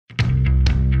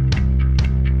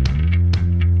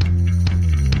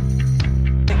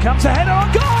to head on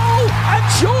goal, and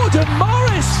Jordan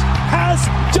Morris has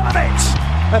done it.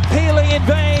 Appealing in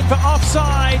vain for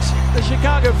offside. The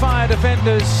Chicago Fire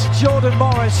defenders, Jordan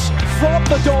Morris from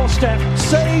the doorstep,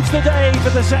 saves the day for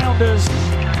the Sounders.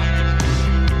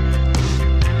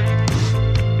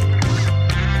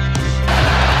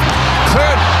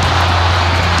 Cleared.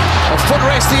 A foot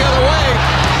race the other way.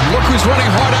 Look who's running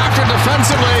hard after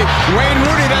defensively. Wayne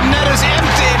Rooney, the net is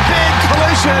empty. Big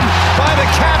collision by the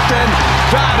captain.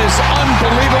 That is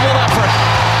unbelievable effort.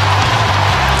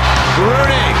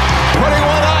 Rooney putting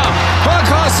one up.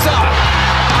 Acosta.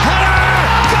 Header.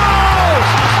 Goal!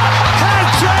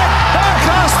 Hat-trick.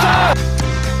 Acosta.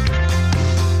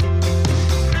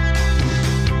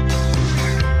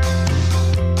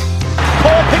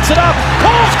 Paul picks it up.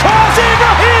 Paul's cross.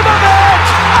 Ibrahimovic.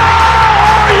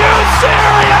 Oh, are you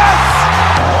serious?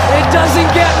 It doesn't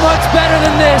get much better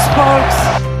than this, folks.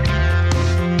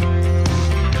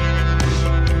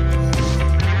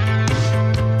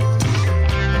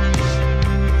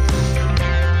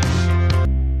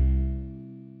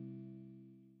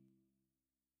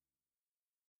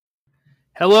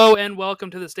 Hello and welcome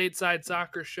to the Stateside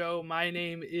Soccer Show. My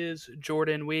name is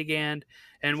Jordan Wiegand,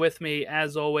 and with me,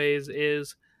 as always,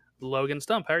 is Logan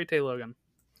Stump. How are you today, Logan?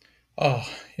 Oh,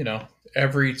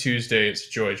 every Tuesday it's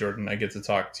a joy, Jordan. I get to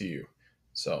talk to you.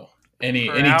 So any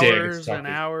day I get to talk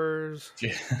hours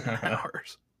and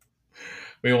hours.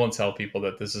 We won't tell people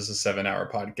that this is a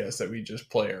 7-hour podcast that we just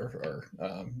play, or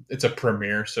it's a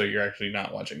premiere, so you're actually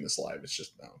not watching this live. It's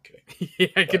just, no, I'm kidding. Yeah,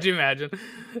 but could you imagine?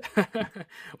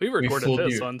 we recorded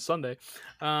this on Sunday.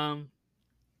 No,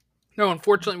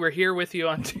 unfortunately, we're here with you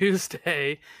on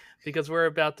Tuesday because we're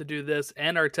about to do this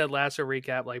and our Ted Lasso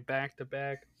recap like back to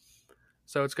back.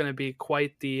 So it's going to be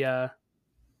quite the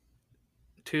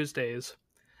Tuesdays.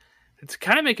 It's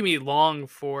kind of making me long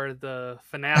for the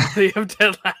finale of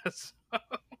Ted Lasso.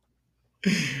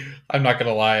 I'm not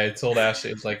gonna lie, I told Ashley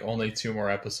it's like only 2 more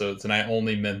episodes, and I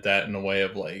only meant that in a way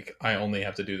of like I only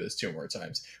have to do this 2 more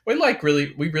times. We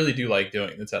really do like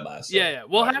doing the Ted Lasso. Yeah.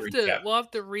 We'll have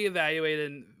to reevaluate,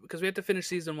 and because we have to finish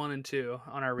season 1 and 2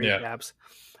 on our recaps.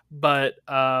 Yeah. But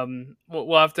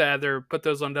we'll have to either put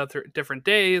those on different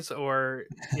days, or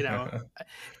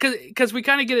because we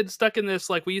kind of get it stuck in this,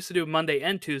 like we used to do Monday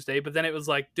and Tuesday, but then it was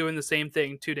like doing the same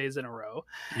thing 2 days in a row.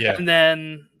 Yeah, and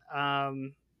then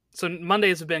so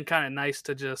Mondays have been kind of nice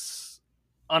to just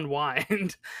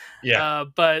unwind. Yeah.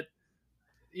 But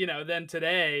then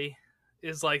today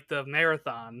is like the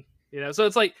marathon. So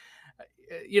it's like.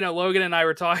 Logan and I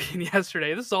were talking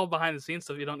yesterday. This is all behind the scenes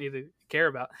stuff you don't need to care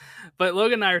about. But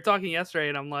Logan and I were talking yesterday,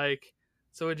 and I'm like,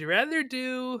 so would you rather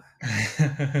do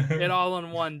it all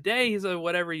in one day? He said,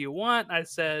 whatever you want. I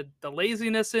said, the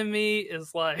laziness in me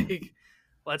is like,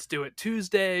 let's do it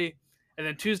Tuesday. And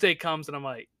then Tuesday comes, and I'm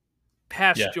like,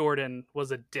 Jordan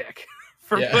was a dick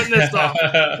for putting this off.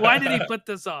 Why did he put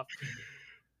this off?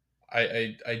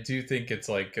 I do think it's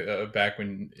like back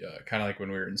when kind of like when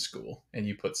we were in school and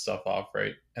you put stuff off,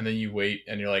 right? And then you wait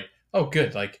and you're like, oh,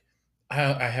 good. Like I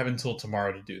have until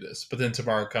tomorrow to do this. But then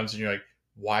tomorrow comes and you're like,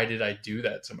 why did I do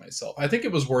that to myself? I think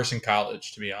it was worse in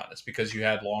college, to be honest, because you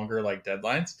had longer like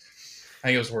deadlines. I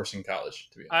think it was worse in college,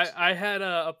 to be honest. I had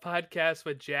a podcast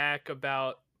with Jack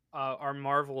about our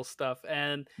Marvel stuff.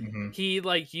 And he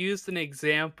like used an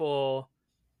example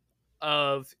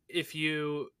of if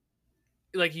you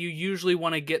usually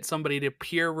want to get somebody to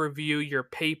peer review your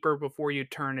paper before you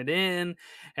turn it in,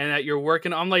 and that you're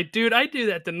working. I'm like, dude, I do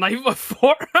that the night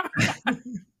before.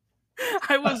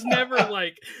 I was never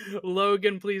like,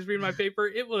 Logan, please read my paper.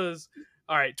 It was,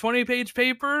 all right, 20-page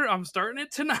paper. I'm starting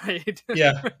it tonight.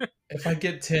 Yeah. If I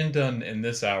get 10 done in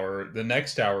this hour, the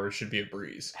next hour should be a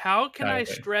breeze. How can I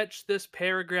stretch this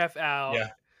paragraph out? Yeah.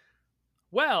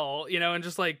 Well, and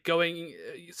just like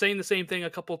saying the same thing a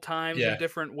couple times in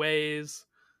different ways.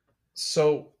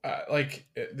 So,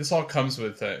 this all comes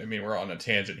with, we're on a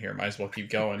tangent here. Might as well keep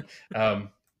going.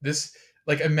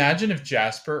 Imagine if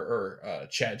Jasper or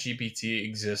ChatGPT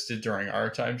existed during our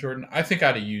time, Jordan. I think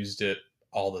I'd have used it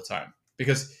all the time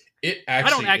because it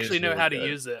actually. I don't actually know how to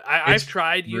use it. I've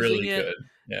tried using it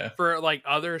for like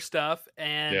other stuff,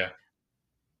 and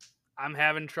I'm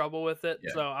having trouble with it.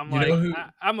 Yeah. So I'm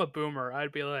I'm a boomer.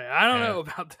 I'd be like, I don't know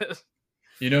about this.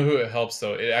 You know who it helps,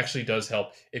 though? It actually does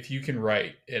help. If you can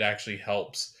write, it actually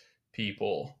helps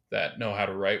people that know how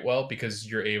to write well because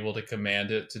you're able to command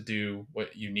it to do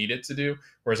what you need it to do.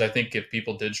 Whereas I think if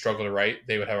people did struggle to write,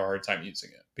 they would have a hard time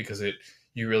using it because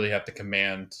you really have to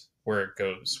command where it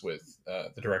goes with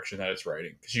the direction that it's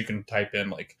writing. Because you can type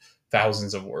in like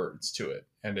thousands of words to it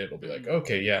and it'll be like,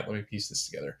 okay, yeah, let me piece this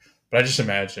together. But I just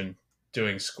imagine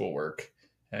doing schoolwork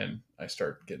and I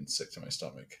start getting sick to my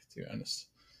stomach, to be honest.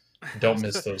 Don't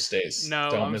miss those days. No,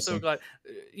 Don't I'm miss so them. glad.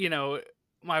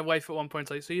 My wife at one point's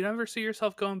like, "So you never see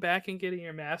yourself going back and getting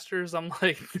your master's?" I'm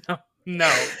like, "No,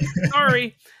 no,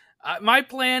 sorry. My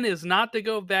plan is not to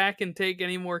go back and take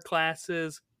any more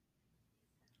classes.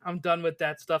 I'm done with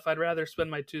that stuff. I'd rather spend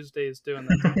my Tuesdays doing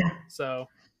that." So,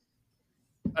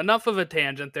 enough of a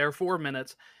tangent there. 4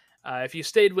 minutes. If you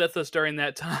stayed with us during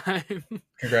that time,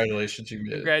 Congratulations, you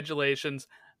did. congratulations.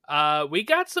 We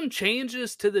got some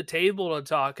changes to the table to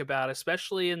talk about,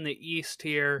 especially in the East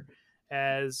here,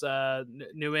 as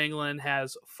New England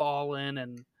has fallen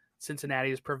and Cincinnati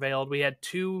has prevailed. We had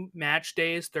 2 match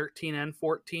days, 13 and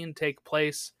 14, take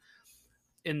place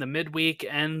in the midweek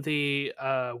and the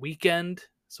weekend.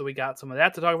 So we got some of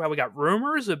that to talk about. We got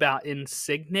rumors about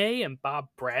Insigne and Bob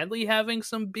Bradley having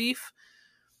some beef.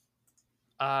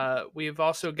 We've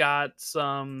also got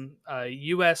some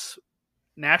U.S.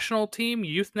 national team,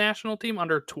 youth national team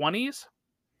under 20s.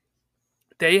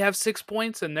 They have 6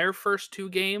 points in their first 2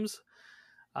 games.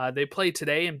 They played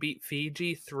today and beat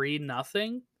Fiji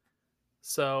 3-0.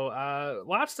 So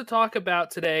lots to talk about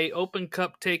today. Open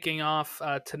Cup taking off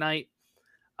tonight,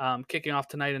 kicking off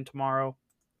tonight and tomorrow.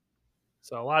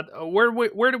 So a lot.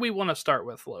 Where do we want to start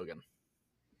with, Logan?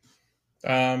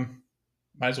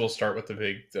 Might as well start with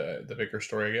the bigger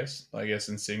story, I guess.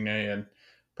 Insigne and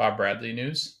Bob Bradley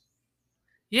news.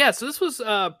 Yeah, so this was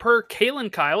per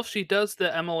Kaylin Kyle. She does the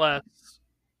MLS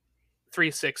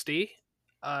 360.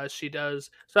 She does.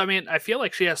 So I mean, I feel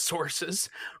like she has sources,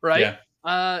 right?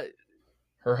 Yeah.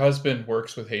 Her husband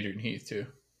works with Adrian Heath too.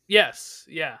 Yes.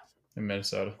 Yeah. In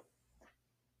Minnesota.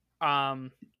 Well,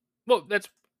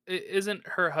 isn't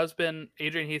her husband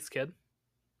Adrian Heath's kid?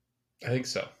 I think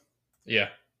so. Yeah.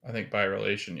 I think by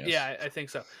relation, yes. Yeah, I think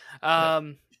so.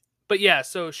 But yeah,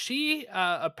 so she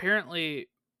apparently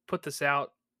put this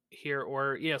out here,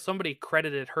 or somebody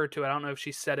credited her to it. I don't know if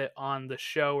she said it on the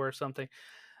show or something,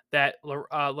 that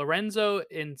Lorenzo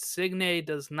Insigne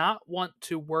does not want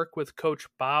to work with Coach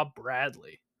Bob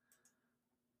Bradley.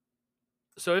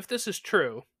 So if this is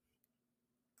true,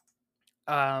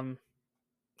 not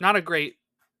great,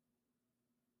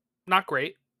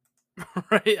 right?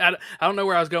 I don't know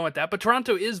where I was going with that, but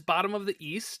Toronto is bottom of the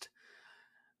East.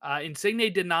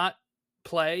 Insigne did not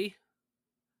play.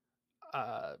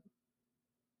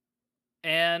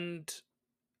 And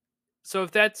so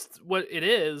if that's what it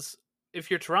is, if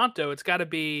you're Toronto, it's got to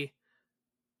be,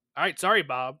 all right, sorry,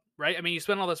 Bob, right? I mean, you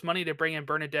spent all this money to bring in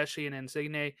Bernardeschi and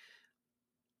Insigne.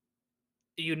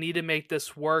 You need to make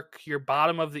this work. You're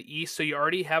bottom of the East, so you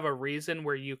already have a reason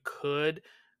where you could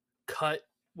cut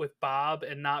with Bob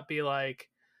and not be like,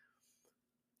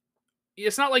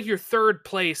 it's not like you're third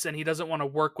place and he doesn't want to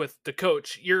work with the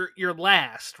coach. You're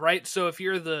last, right? So if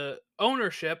you're the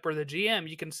ownership or the GM,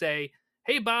 you can say,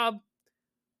 hey, Bob,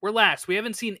 we're last. We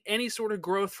haven't seen any sort of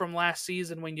growth from last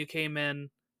season when you came in.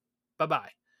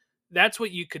 Bye-bye. That's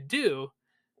what you could do.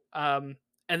 And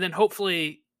then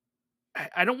hopefully,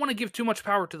 I don't want to give too much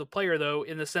power to the player, though,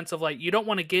 in the sense of, like, you don't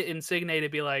want to get Insigne to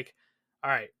be like, all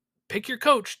right, pick your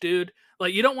coach, dude.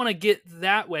 Like, you don't want to get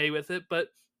that way with it, but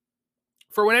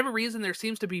for whatever reason, there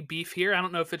seems to be beef here. I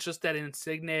don't know if it's just that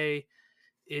Insigne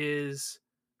is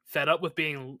fed up with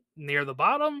being near the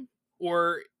bottom,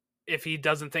 or if he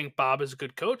doesn't think Bob is a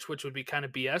good coach, which would be kind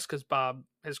of BS because Bob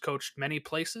has coached many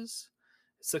places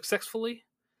successfully.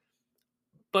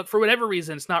 But for whatever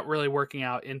reason, it's not really working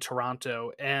out in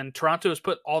Toronto, and Toronto has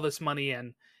put all this money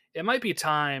in. It might be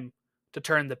time to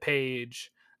turn the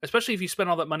page, especially if you spend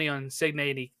all that money on Insigne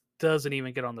and he doesn't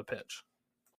even get on the pitch.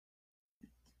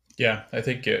 Yeah, I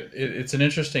think it's an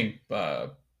interesting.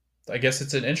 I guess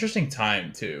it's an interesting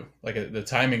time too. Like the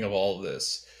timing of all of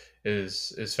this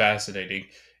is fascinating.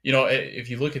 If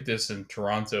you look at this, and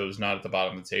Toronto's not at the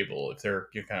bottom of the table, if you're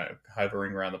kind of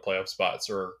hovering around the playoff spots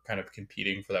or kind of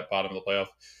competing for that bottom of the playoff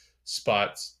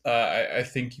spots, I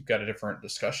think you've got a different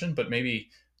discussion. But maybe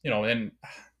and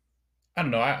I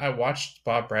don't know. I watched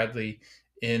Bob Bradley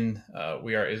in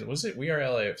We Are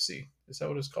LAFC? Is that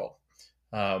what it's called?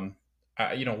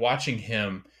 Watching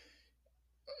him,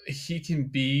 he can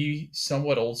be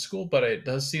somewhat old school, but it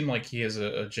does seem like he has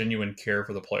a genuine care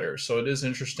for the players. So it is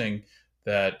interesting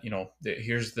that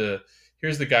here's the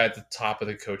guy at the top of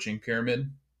the coaching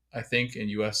pyramid, I think, in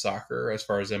U.S. soccer as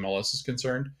far as MLS is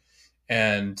concerned,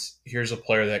 and here's a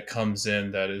player that comes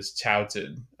in that is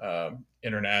touted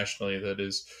internationally, that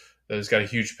has got a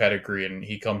huge pedigree, and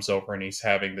he comes over and he's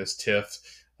having this tiff.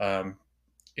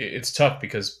 It's tough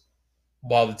because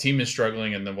while the team is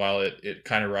struggling, and then while it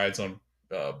kind of rides on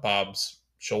Bob's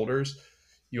shoulders,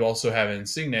 you also have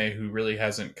Insigne, who really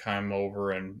hasn't come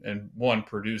over and one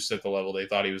produced at the level they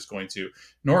thought he was going to,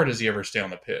 nor does he ever stay on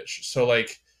the pitch. So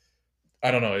like,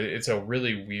 I don't know. It's a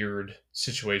really weird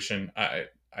situation.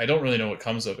 I don't really know what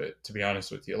comes of it, to be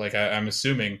honest with you. Like I'm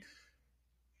assuming,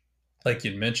 like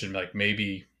you'd mentioned, like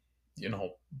maybe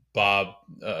Bob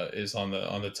is on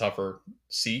the tougher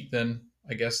seat than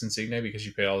I guess Insigne because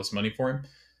you pay all this money for him.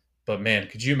 But man,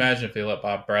 could you imagine if they let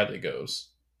Bob Bradley goes,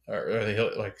 or they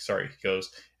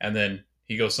goes, and then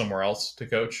he goes somewhere else to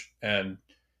coach? And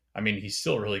I mean, he's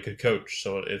still a really good coach,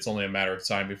 so it's only a matter of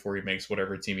time before he makes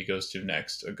whatever team he goes to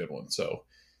next a good one. So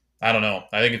I don't know.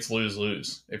 I think it's lose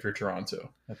lose if you're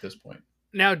Toronto at this point.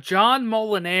 Now, John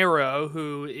Molinaro,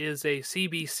 who is a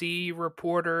CBC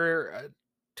reporter,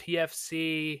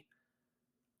 TFC,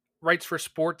 writes for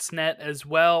Sportsnet as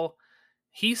well.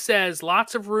 He says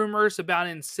lots of rumors about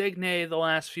Insigne the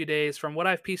last few days. From what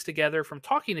I've pieced together from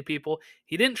talking to people,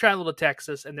 he didn't travel to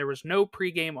Texas, and there was no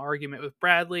pregame argument with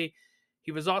Bradley.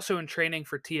 He was also in training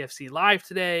for TFC Live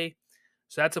today,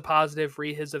 so that's a positive.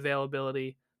 His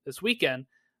availability this weekend.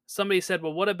 Somebody said,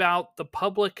 well, what about the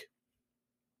public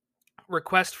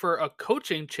request for a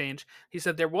coaching change? He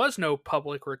said there was no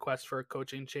public request for a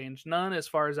coaching change. None, as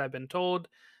far as I've been told.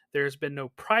 There's been no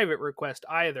private request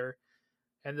either.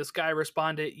 And this guy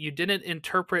responded, you didn't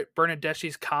interpret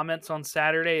Bernadeschi's comments on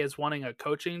Saturday as wanting a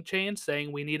coaching change,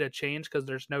 saying we need a change because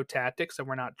there's no tactics and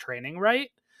we're not training right.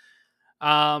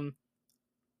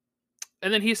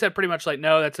 And then he said pretty much like,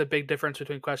 no, that's a big difference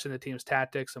between questioning the team's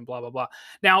tactics and blah, blah, blah.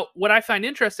 Now, what I find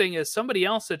interesting is somebody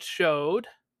else had showed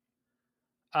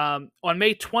on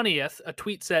May 20th, a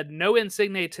tweet said, no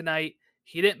Insigne tonight.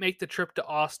 He didn't make the trip to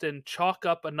Austin. Chalk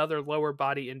up another lower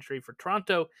body injury for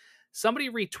Toronto. Somebody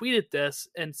retweeted this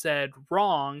and said,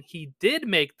 wrong, he did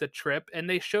make the trip. And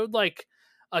they showed like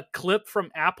a clip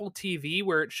from Apple TV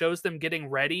where it shows them getting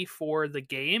ready for the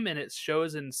game and it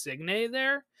shows Insigne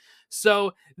there.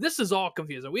 So this is all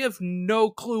confusing. We have no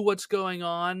clue what's going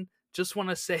on. Just want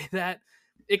to say that.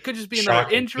 It could just be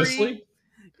another injury.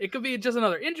 It could be just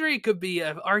another injury. It could be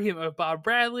an argument with Bob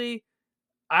Bradley.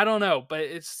 I don't know, but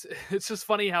it's just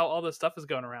funny how all this stuff is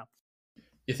going around.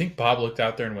 You think Bob looked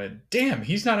out there and went, damn,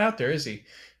 he's not out there, is he?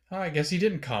 Oh, I guess he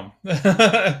didn't come.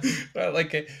 But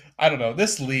like, I don't know.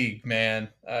 This league, man,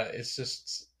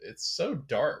 it's so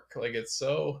dark. Like, it's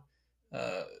so,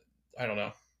 I don't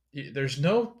know. There's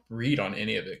no read on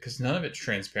any of it because none of it's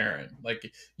transparent.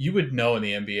 Like, you would know in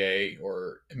the NBA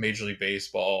or Major League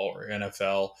Baseball or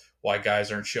NFL why guys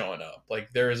aren't showing up.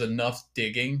 Like, there is enough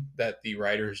digging that the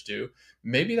writers do.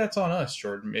 Maybe that's on us,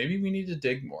 Jordan. Maybe we need to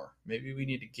dig more. Maybe we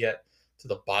need to get to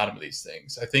the bottom of these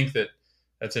things. I think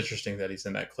that's interesting that he's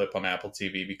in that clip on Apple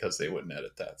TV because they wouldn't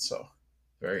edit that. So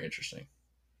very interesting.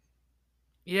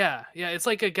 Yeah. It's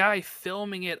like a guy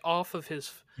filming it off of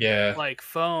his like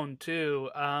phone too.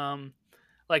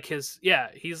 Like he's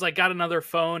like got another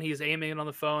phone. He's aiming it on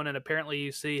the phone, and apparently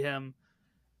you see him,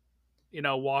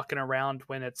 walking around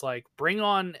when it's like bring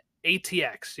on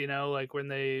ATX. Like when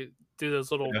they do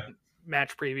those little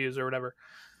match previews or whatever.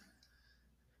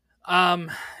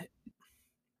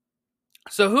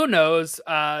 So who knows?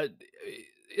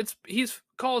 He's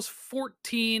calls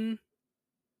 $14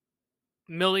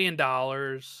 million.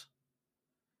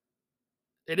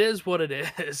 It is what it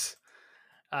is.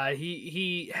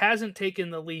 He hasn't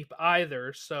taken the leap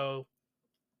either. So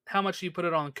how much do you put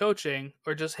it on coaching,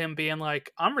 or just him being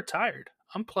like, I'm retired.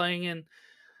 I'm playing in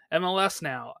MLS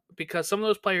now? Because some of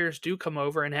those players do come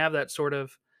over and have that sort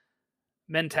of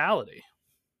mentality.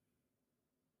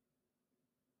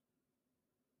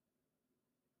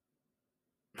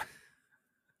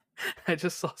 I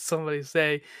just saw somebody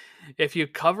say, if you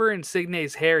cover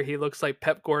Insigne's hair, he looks like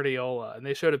Pep Guardiola. And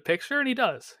they showed a picture, and he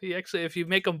does. He actually, if you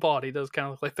make him bald, he does kind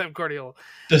of look like Pep Guardiola.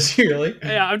 Does he really?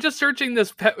 Yeah, I'm just searching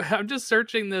this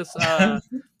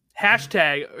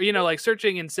hashtag, like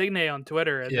searching Insigne on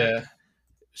Twitter, and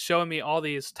showing me all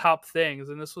these top things.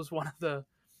 And this was one of the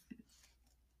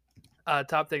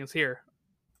top things here.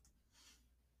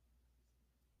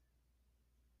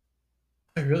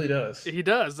 It really does. He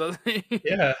does, doesn't he?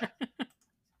 Yeah.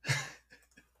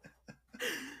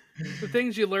 The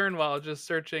things you learn while just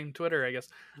searching Twitter, I guess.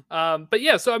 But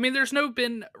yeah, so I mean, there's no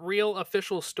been real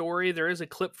official story. There is a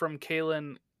clip from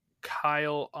Kaylin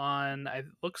Kyle on, it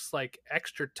looks like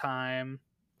Extra Time,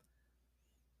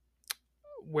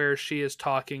 where she is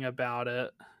talking about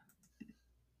it.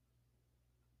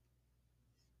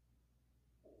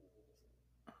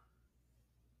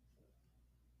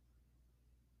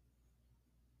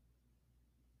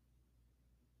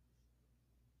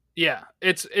 Yeah,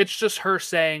 it's just her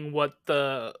saying what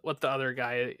the other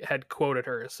guy had quoted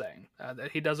her as saying,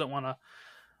 that he doesn't want to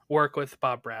work with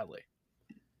Bob Bradley.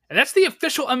 And that's the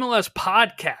official MLS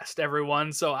podcast,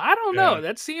 everyone. So I don't know.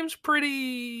 That seems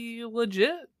pretty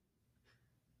legit.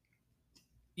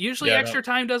 Usually extra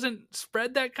time doesn't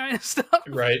spread that kind of stuff.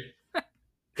 Right.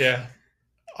 Yeah.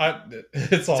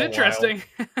 It's interesting.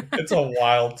 It's a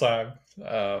wild time.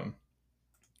 I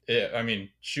mean,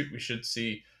 we should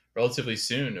see relatively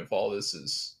soon if all this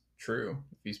is true.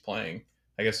 If he's playing,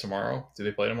 I guess tomorrow. Do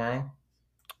they play tomorrow?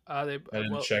 I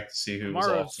didn't check to see who was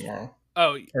off tomorrow.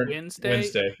 Oh, Wednesday?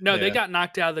 No, yeah. They got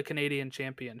knocked out of the Canadian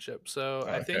Championship. So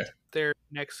I think their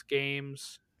next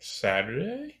games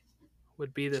Saturday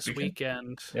would be this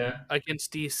weekend. Yeah,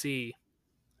 against DC.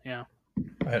 Yeah.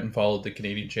 I hadn't followed the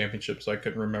Canadian Championship, so I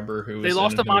couldn't remember who was. They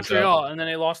lost to Montreal, and then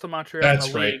they lost to Montreal in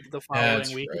the league the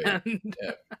following weekend. Right.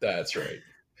 Yeah, that's right.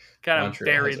 Kind of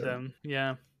buried them.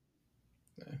 Yeah.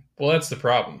 Well, that's the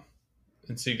problem.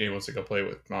 Insigne wants to go play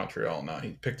with Montreal now. He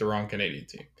picked the wrong Canadian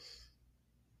team.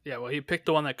 Yeah, well, he picked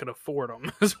the one that could afford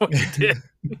him. Is what he did.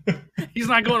 He's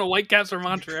not going to Whitecaps or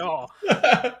Montreal.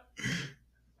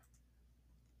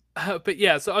 But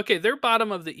yeah, so okay, they're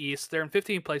bottom of the East. They're in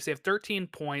 15th place. They have 13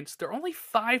 points. They're only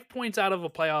 5 points out of a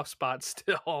playoff spot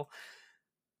still.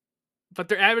 But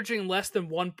they're averaging less than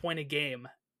 1 point a game.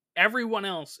 Everyone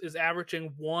else is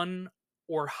averaging 1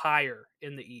 or higher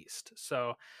in the East.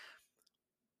 So,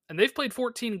 and they've played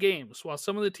 14 games, while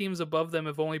some of the teams above them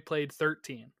have only played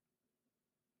 13.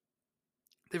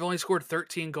 They've only scored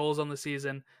 13 goals on the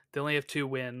season. They only have 2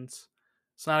 wins.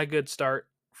 It's not a good start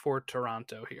for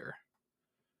Toronto here.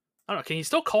 I don't know. Can you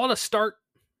still call it a start?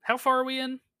 How far are we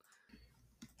in?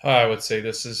 I would say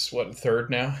this is third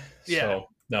now. Yeah. So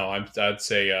no, I'd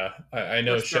say I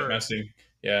know Shep Messing.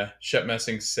 Yeah, Shep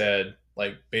Messing said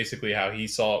like basically how he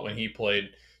saw it when he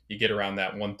played. You get around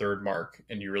that 1/3 mark,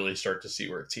 and you really start to see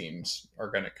where teams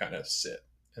are going to kind of sit,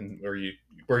 and where you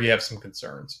have some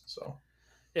concerns. So.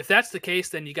 If that's the case,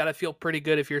 then you got to feel pretty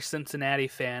good if you're a Cincinnati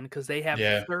fan, because they have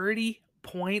 30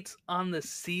 points on the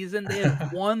season. They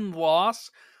have 1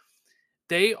 loss.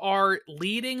 They are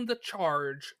leading the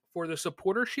charge for the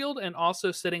Supporter Shield and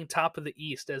also sitting top of the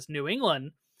East, as New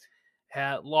England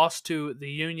had lost to the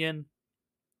Union.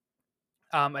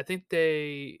 I think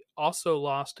they also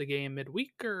lost a game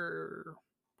midweek or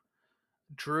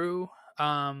drew.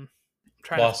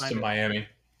 Lost to Miami.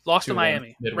 Lost to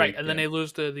Miami, midweek, right, and then they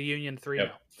lose to the Union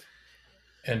 3-0.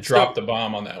 And dropped the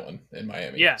bomb on that one in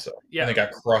Miami. Yeah, so, and they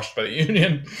got crushed by the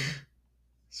Union.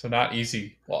 So not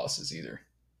easy losses either.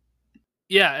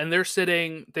 Yeah, and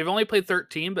they've only played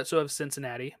 13, but so have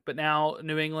Cincinnati. But now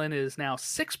New England is now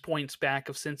 6 points back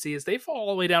of Cincy as they fall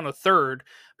all the way down to third,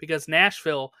 because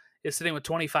Nashville is sitting with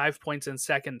 25 points in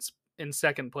second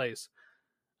place.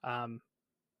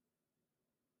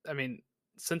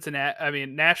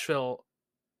 Nashville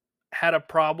had a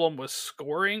problem with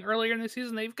scoring earlier in the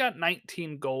season. They've got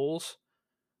 19 goals.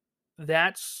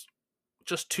 That's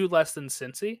just 2 less than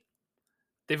Cincy.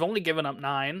 They've only given up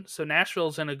 9, so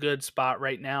Nashville's in a good spot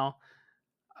right now.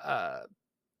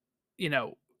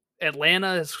 Atlanta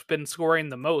has been scoring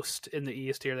the most in the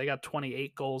East here. They got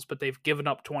 28 goals, but they've given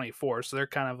up 24, so they're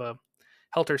kind of a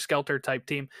helter-skelter type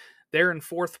team. They're in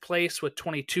 4th place with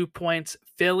 22 points.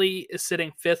 Philly is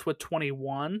sitting 5th with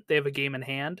 21. They have a game in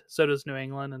hand. So does New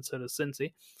England, and so does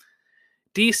Cincy.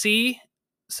 DC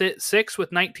sit 6th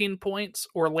with 19 points.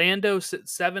 Orlando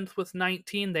sits 7th with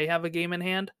 19. They have a game in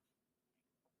hand.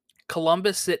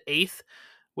 Columbus sit 8th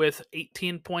with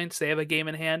 18 points. They have a game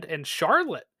in hand. And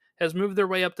Charlotte has moved their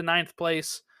way up to 9th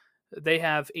place. They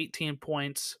have 18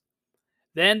 points.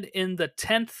 Then in the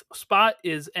 10th spot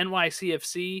is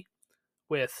NYCFC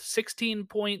with 16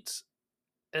 points.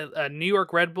 New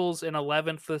York Red Bulls in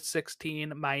 11th with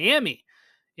 16. Miami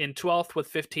in 12th with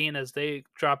 15 as they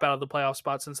drop out of the playoff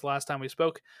spot since the last time we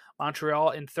spoke.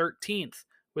 Montreal in 13th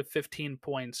with 15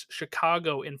 points.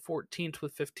 Chicago in 14th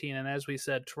with 15. And as we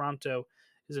said, Toronto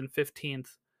is in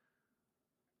 15th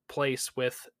place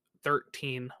with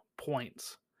 13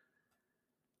 points.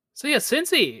 So yeah,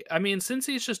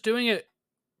 Cincy's just doing it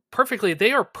perfectly.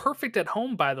 They are perfect at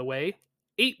home, by the way.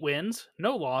 8 wins,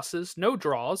 no losses, no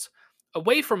draws.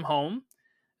 Away from home,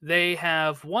 they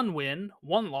have 1 win,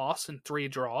 1 loss, and 3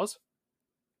 draws.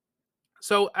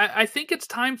 So I think it's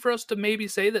time for us to maybe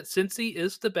say that Cincy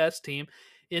is the best team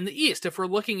in the East. If we're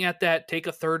looking at that take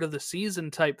a third of the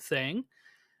season type thing,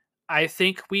 I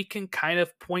think we can kind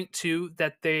of point to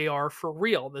that they are for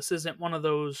real. This isn't one of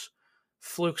those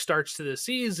fluke starts to the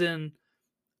season.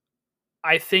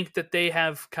 I think that they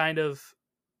have kind of,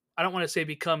 I don't want to say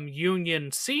become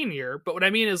Union Senior, but what I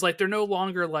mean is like they're no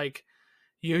longer like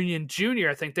Union Junior.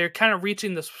 I think they're kind of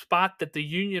reaching the spot that the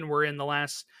Union were in the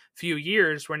last few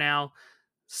years, where now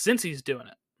Cincy's doing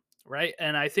it. right?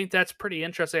 And I think that's pretty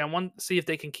interesting. I want to see if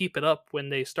they can keep it up when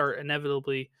they start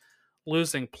inevitably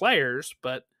losing players,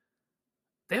 but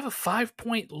they have a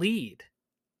 5-point lead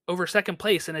over second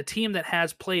place in a team that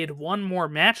has played one more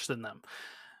match than them.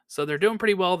 So they're doing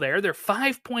pretty well there. They're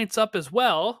 5 points up as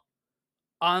well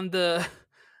on the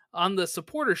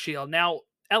supporter shield. Now,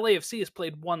 LAFC has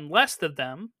played one less than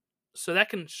them, so that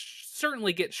can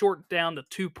certainly get short down to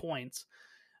 2 points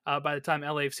by the time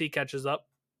LAFC catches up.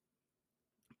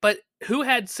 But who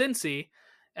had Cincy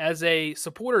as a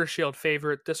supporter shield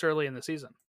favorite this early in the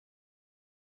season?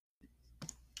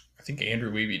 I think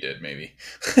Andrew Weeby did, maybe.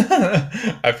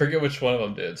 I forget which one of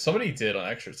them did. Somebody did on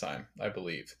Extra Time, I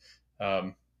believe.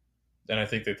 And I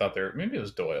think they thought maybe it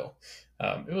was Doyle.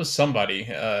 It was somebody,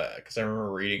 because I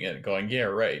remember reading it and going, yeah,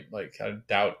 right. Like, I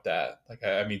doubt that. Like,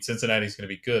 I mean, Cincinnati's going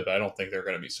to be good, but I don't think they're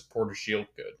going to be supporter shield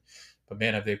good. But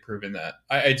man, have they proven that.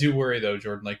 I do worry, though,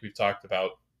 Jordan, like we've talked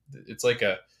about. It's like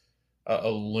a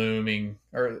looming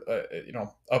or,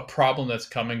 a problem that's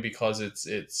coming because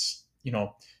it's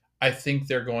I think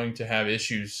they're going to have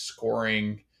issues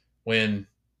scoring when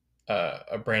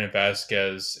Brandon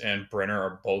Vasquez and Brenner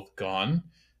are both gone.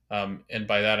 And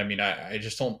by that, I mean, I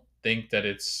just don't think that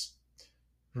it's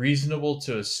reasonable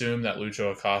to assume that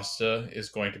Lucho Acosta is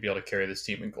going to be able to carry this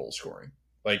team in goal scoring.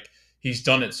 Like, he's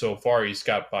done it so far. He's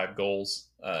got 5 goals.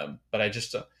 But I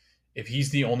just, if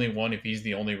he's the only one, if he's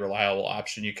the only reliable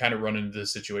option, you kind of run into the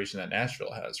situation that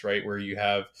Nashville has, right? Where you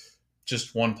have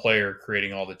just one player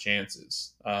creating all the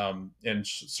chances. And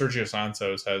Sergio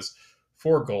Santos has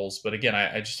 4 goals. But again,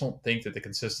 I just don't think that the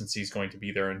consistency is going to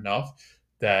be there enough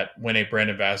that when a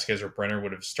Brandon Vasquez or Brenner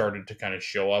would have started to kind of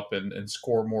show up and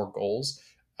score more goals,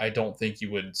 I don't think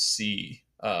you would see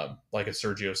like a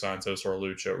Sergio Santos or a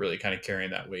Lucho really kind of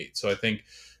carrying that weight. So I think,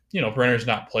 Brenner's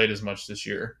not played as much this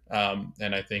year.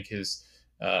 And I think his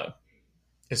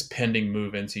pending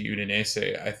move into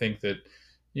Udinese, I think that,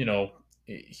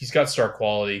 he's got star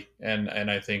quality, and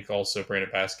I think also Brandon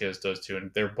Vasquez does too,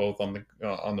 and they're both on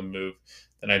the move.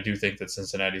 And I do think that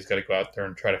Cincinnati's got to go out there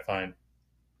and try to find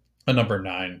a number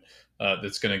 9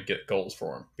 that's going to get goals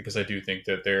for him, because I do think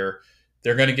that they're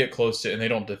going to get close to, and they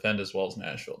don't defend as well as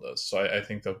Nashville does. So I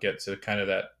think they'll get to kind of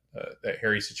that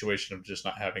hairy situation of just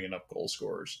not having enough goal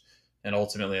scorers, and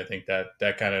ultimately I think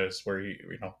that kind of is where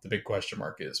the big question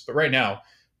mark is. But right now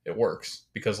it works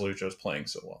because Lucho's playing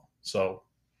so well. So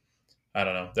I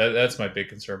don't know. That's my big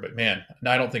concern. But man,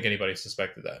 I don't think anybody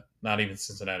suspected that. Not even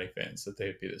Cincinnati fans, that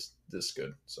they'd be this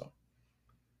good. So,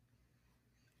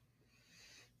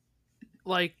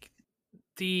 like,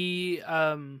 the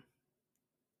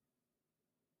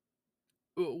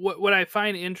what I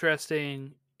find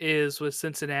interesting is with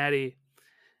Cincinnati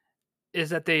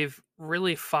is that they've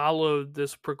really followed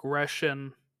this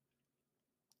progression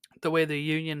the way the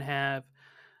Union have,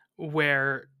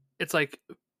 where it's like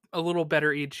a little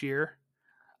better each year.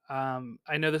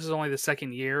 I know this is only the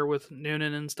second year with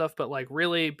Noonan and stuff, but like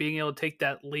really being able to take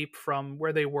that leap from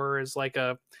where they were as like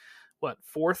a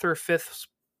 4th or 5th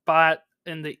spot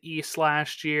in the East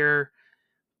last year,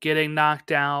 getting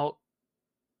knocked out,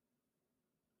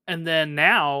 and then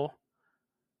now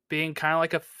being kind of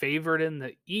like a favorite in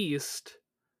the East.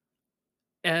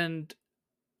 And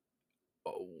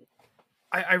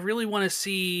I really want to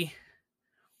see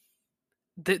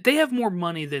that they have more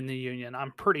money than the Union,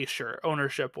 I'm pretty sure,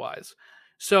 ownership wise.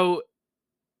 So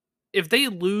if they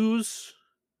lose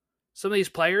some of these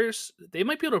players, they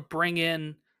might be able to bring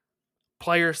in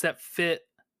players that fit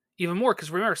even more. Because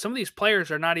remember, some of these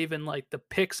players are not even like the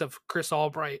picks of Chris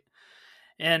Albright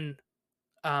and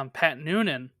Pat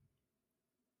Noonan.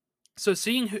 So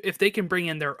seeing if they can bring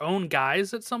in their own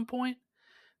guys at some point,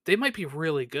 they might be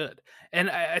really good. And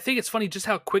I think it's funny just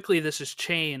how quickly this has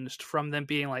changed from them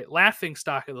being like laughing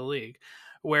stock of the league,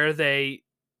 where they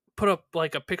put up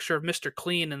like a picture of Mr.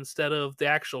 Clean instead of the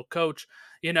actual coach,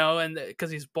 and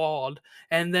because he's bald.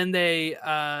 And then they,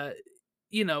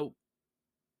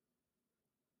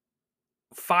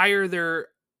 fire their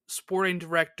sporting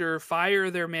director, fire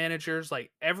their managers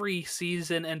like every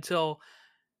season until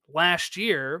last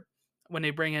year when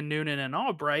they bring in Noonan and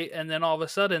Albright. And then all of a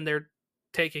sudden they're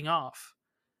taking off.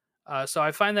 So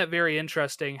I find that very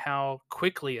interesting how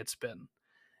quickly it's been.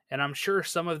 And I'm sure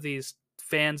some of these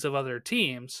fans of other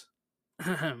teams,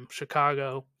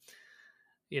 Chicago,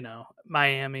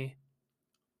 Miami,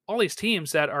 all these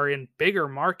teams that are in bigger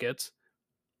markets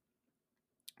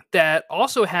that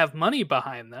also have money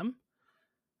behind them,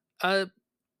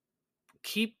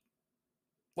 keep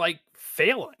like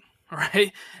failing,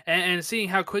 right? And seeing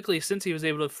how quickly, since he was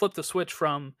able to flip the switch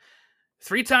from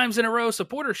 3 times in a row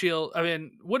supporter shield,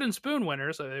 Wooden Spoon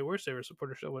winners. I wish they were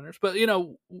supporter shield winners, but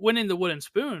winning the Wooden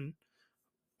Spoon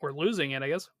or losing it, I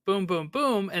guess. Boom, boom,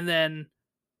 boom, and then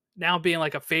now being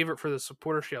like a favorite for the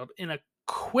Supporter Shield in a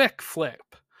quick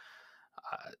flip.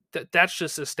 That's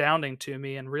just astounding to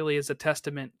me, and really is a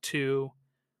testament to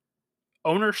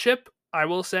ownership, I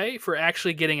will say, for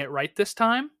actually getting it right this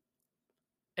time,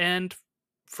 and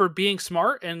for being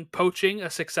smart and poaching a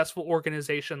successful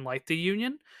organization like the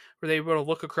Union, where they were able to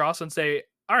look across and say,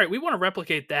 all right, we want to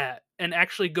replicate that and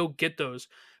actually go get those,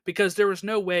 because there was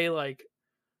no way like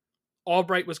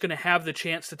Albright was going to have the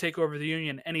chance to take over the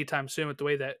Union anytime soon with the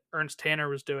way that Ernst Tanner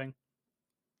was doing.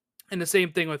 And the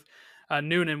same thing with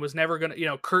Noonan was never going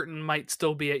to, Curtin might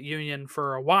still be at Union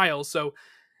for a while. So,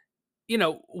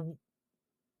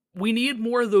 we need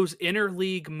more of those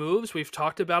interleague moves. We've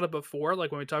talked about it before,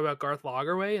 like when we talk about Garth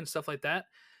Lagerwey and stuff like that,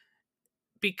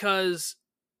 because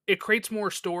it creates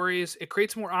more stories. It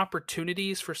creates more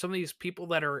opportunities for some of these people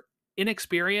that are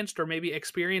inexperienced or maybe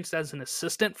experienced as an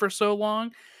assistant for so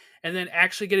long, and then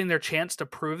actually getting their chance to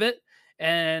prove it.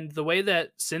 And the way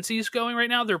that Cincy's going right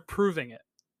now, they're proving it.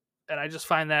 And I just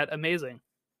find that amazing.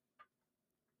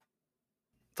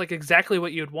 It's like exactly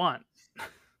what you'd want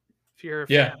if you're a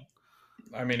fan.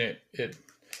 I mean, it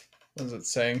what is it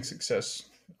saying? Success.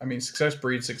 I mean, success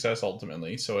breeds success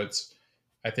ultimately. So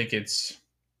I think you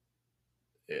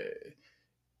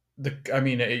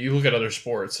look at other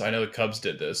sports. I know the Cubs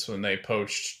did this when they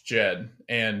poached Jed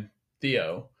and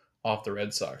Theo off the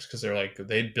Red Sox, because they're like,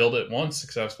 they'd build it once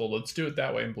successful. Let's do it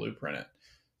that way and blueprint it.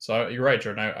 So you're right,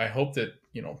 Jordan. I hope that,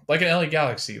 like an LA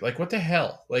Galaxy, like what the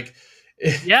hell? Like,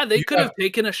 yeah, they could have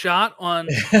taken a shot on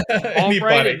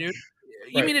Albright and Newton.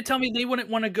 You mean to tell me they wouldn't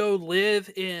want to go live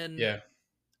in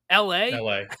LA?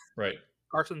 LA, right.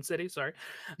 Carson City, sorry.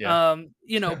 Yeah.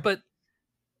 But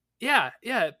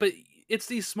but it's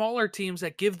these smaller teams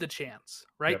that give the chance,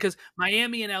 right? Because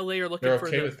Miami and LA are looking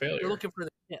with failure. They're looking for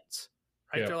the hits,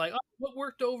 right? Yep. They're like, oh, what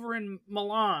worked over in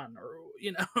Milan,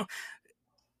 or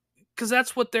because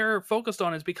that's what they're focused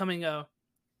on, is becoming what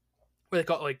they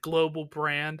call it, like global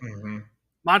brand. Mm-hmm.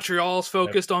 Montreal's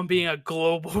focused on being a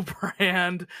global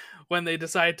brand when they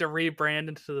decide to rebrand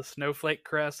into the snowflake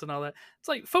crest and all that. It's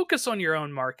like, focus on your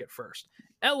own market first.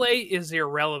 LA is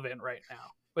irrelevant right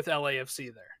now with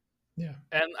LAFC there. Yeah.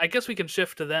 And I guess we can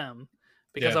shift to them,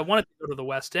 because I wanted to go to the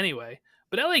West anyway.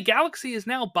 But LA Galaxy is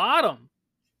now bottom.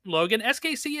 Logan,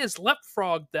 SKC has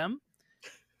leapfrogged them.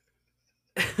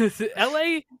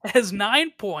 LA has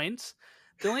 9 points.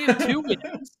 They only have 2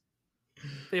 wins.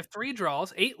 They have 3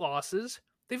 draws, 8 losses.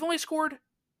 They've only scored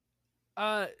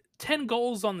 10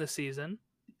 goals on the season.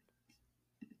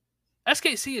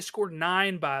 SKC has scored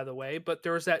 9, by the way, but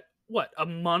there was that, a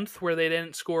month where they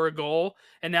didn't score a goal,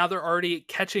 and now they're already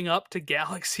catching up to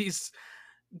Galaxy's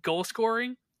goal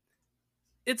scoring.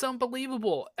 It's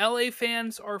unbelievable. LA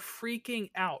fans are freaking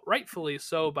out, rightfully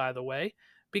so, by the way,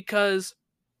 because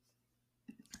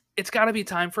it's got to be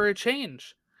time for a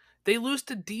change. They lose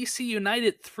to DC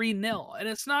United 3-0, and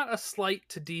it's not a slight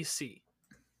to DC.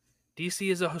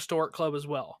 DC is a historic club as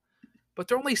well, but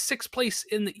they're only 6th place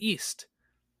in the East.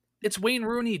 It's Wayne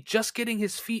Rooney just getting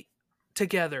his feet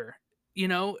together,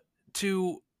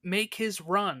 to make his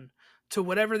run to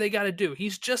whatever they got to do.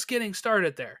 He's just getting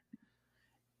started there.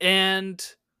 And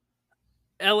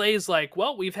LA's like,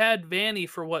 well, we've had Vanny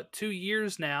for 2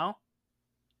 years now.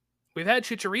 We've had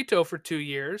Chicharito for 2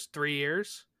 years, 3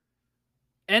 years.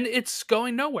 And it's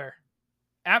going nowhere.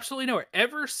 Absolutely nowhere.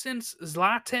 Ever since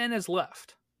Zlatan has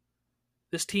left,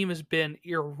 this team has been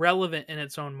irrelevant in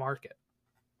its own market.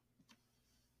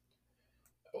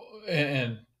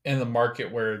 And in the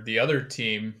market where the other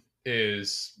team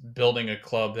is building a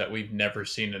club that we've never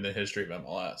seen in the history of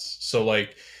MLS. So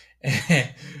like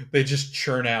they just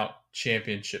churn out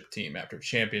championship team after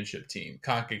championship team,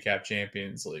 CONCACAF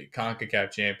Champions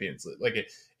League. Like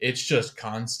it's just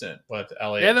constant. But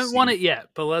LAFC, they haven't won it yet,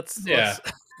 but let's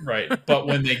right. But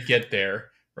when they get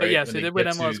there, right? But so they win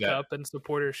MLS Cup and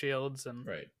Supporter Shields, and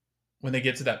right when they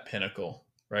get to that pinnacle,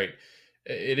 right?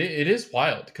 It is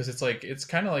wild, because it's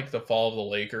kind of like the fall of the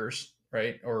Lakers,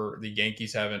 right? Or the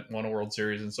Yankees haven't won a World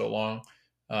Series in so long.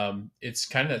 It's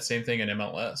kind of that same thing in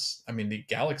MLS. I mean, the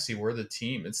Galaxy were the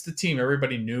team. It's the team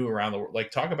everybody knew around the world.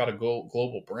 Like, talk about a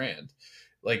global brand.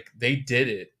 Like, they did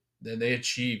it. Then they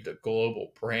achieved a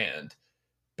global brand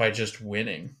by just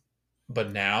winning.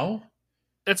 But now,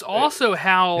 that's also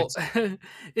how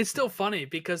it's still funny,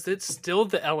 because it's still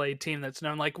the LA team that's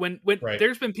known. Like when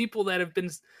there's been people that have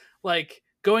been like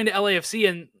going to LAFC,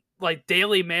 and like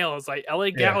Daily Mail is like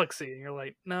LA Galaxy, and you're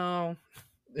like, no.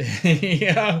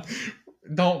 Yeah.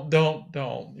 Don't.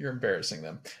 You're embarrassing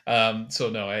them. So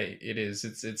no,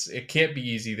 it can't be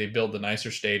easy. They build the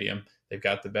nicer stadium. They've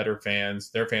got the better fans.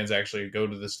 Their fans actually go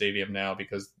to the stadium now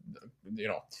because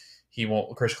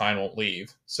Chris Klein won't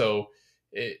leave. So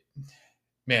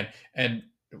man, and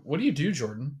what do you do,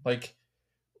 Jordan? Like,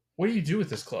 what do you do with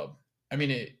this club? I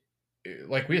mean,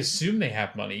 like, we assume they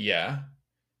have money, yeah,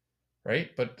 right?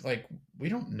 But like, we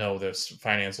don't know this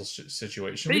financial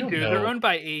situation. We They don't do. know, They're owned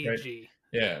by right? AEG.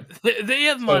 Yeah. They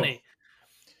have So, money.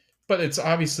 but it's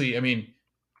obviously, I mean,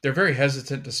 they're very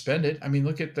hesitant to spend it. I mean,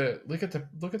 look at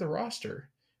the roster.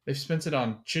 They've spent it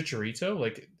on Chicharito.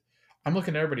 Like, I'm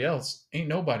looking at everybody else. Ain't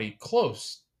nobody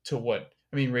close to what,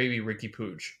 I mean, maybe Ricky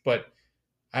Pooch, but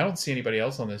I don't see anybody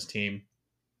else on this team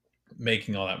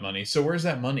making all that money. So where's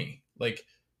that money? Like,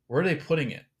 where are they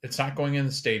putting it? It's not going in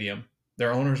the stadium.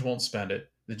 Their owners won't spend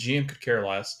it. The GM could care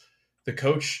less. The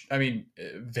coach, I mean,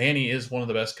 Vanny is one of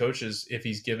the best coaches if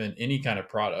he's given any kind of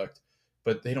product,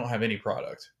 but they don't have any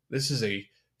product. This is a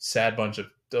sad bunch of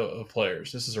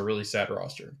players. This is a really sad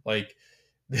roster. Like,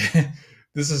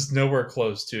 this is nowhere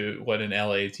close to what an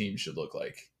LA team should look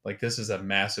like. Like, this is a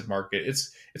massive market.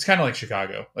 It's kind of like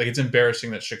Chicago. Like, it's embarrassing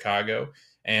that Chicago,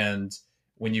 and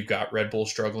when you've got Red Bull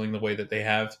struggling the way that they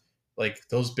have, like,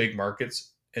 those big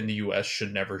markets in the US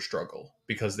should never struggle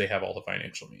because they have all the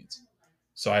financial means.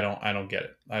 So I don't get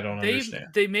it. I don't understand.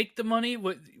 They make the money.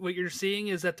 What you're seeing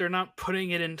is that they're not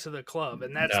putting it into the club,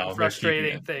 and that's No, the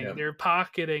frustrating thing. Yeah. They're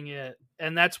pocketing it,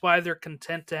 and that's why they're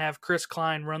content to have Chris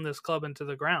Klein run this club into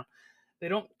the ground. They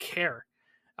don't care.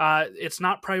 It's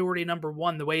not priority number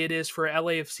one the way it is for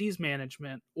LAFC's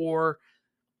management, or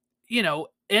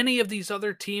any of these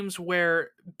other teams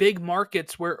where big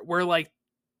markets where like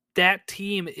that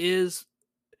team is.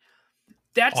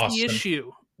 That's Austin. The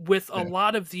issue with a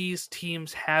lot of these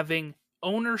teams having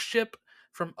ownership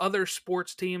from other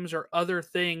sports teams or other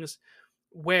things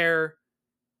where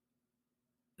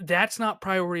that's not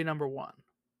priority number one.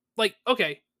 Like,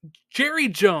 okay, Jerry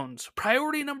Jones,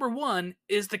 priority number one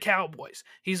is the Cowboys.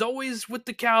 He's always with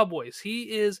the Cowboys. He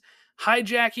is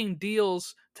hijacking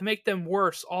deals to make them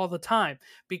worse all the time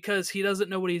because he doesn't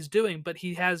know what he's doing, but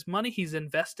he has money. He's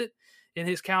invested in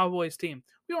his Cowboys team.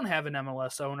 We don't have an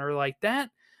MLS owner like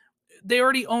that. They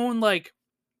already own like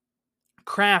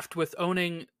Kraft with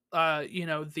owning,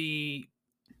 the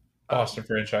Boston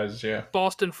franchises. Yeah.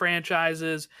 Boston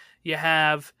franchises. You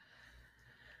have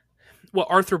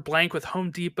Arthur Blank with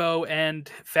Home Depot and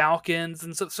Falcons.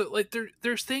 And so like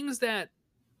there's things that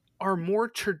are more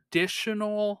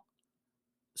traditional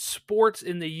sports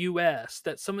in the US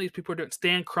that some of these people are doing.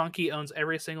 Stan Kroenke owns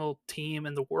every single team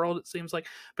in the world, it seems like,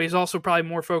 but he's also probably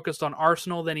more focused on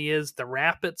Arsenal than he is the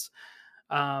Rapids,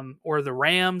 or the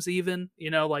Rams even.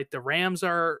 Like the Rams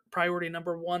are priority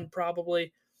number one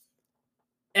probably.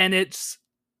 And it's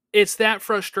that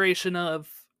frustration of,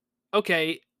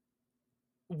 okay,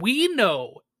 we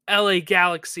know LA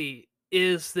Galaxy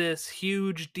is this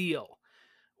huge deal.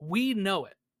 We know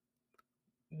it.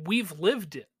 We've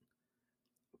lived it.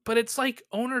 But it's like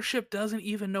ownership doesn't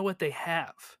even know what they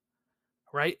have,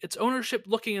 right? It's ownership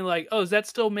looking and like, oh, is that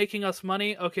still making us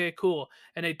money? Okay, cool.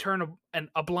 And they turn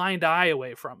a blind eye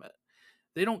away from it.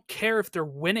 They don't care if they're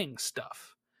winning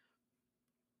stuff.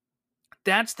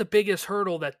 That's the biggest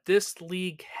hurdle that this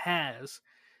league has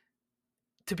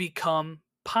to become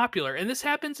popular. And this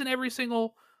happens in every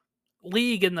single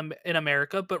league in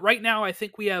America. But right now, I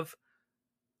think we have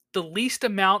the least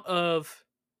amount of,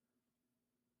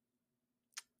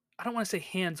 I don't want to say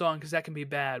hands-on because that can be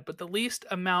bad, but the least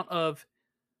amount of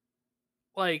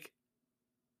like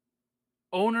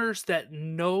owners that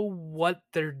know what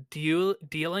they're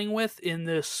dealing with in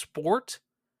this sport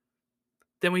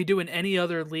than we do in any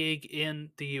other league in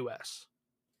the US.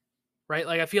 Right?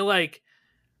 Like I feel like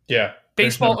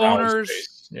baseball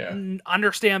owners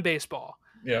understand baseball.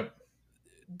 Yep.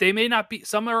 They may not be,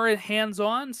 some are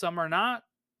hands-on, some are not,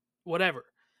 whatever.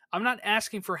 I'm not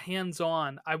asking for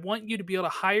hands-on. I want you to be able to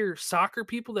hire soccer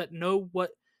people that know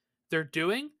what they're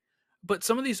doing, but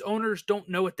some of these owners don't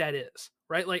know what that is,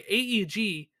 right? Like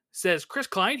AEG says, Chris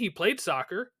Klein, he played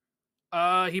soccer.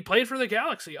 He played for the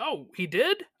Galaxy. Oh, he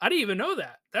did? I didn't even know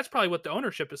that. That's probably what the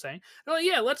ownership is saying. They're like,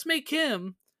 yeah, let's make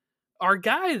him our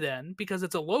guy then, because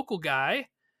it's a local guy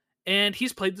and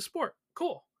he's played the sport.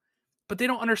 Cool. But they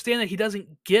don't understand that he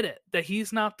doesn't get it, that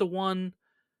he's not the one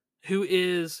who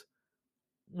is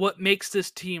what makes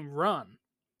this team run.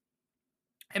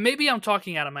 And maybe I'm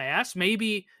talking out of my ass.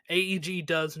 Maybe AEG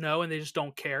does know and they just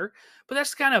don't care. But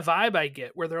that's the kind of vibe I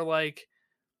get where they're like,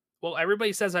 well,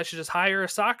 everybody says I should just hire a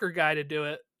soccer guy to do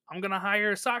it. I'm going to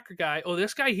hire a soccer guy. Oh,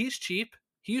 this guy, he's cheap.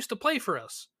 He used to play for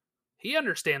us. He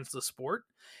understands the sport.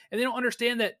 And they don't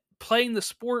understand that playing the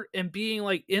sport and being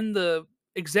like in the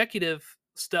executive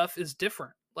stuff is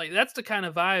different. Like that's the kind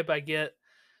of vibe I get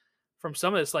from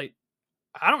some of this. Like,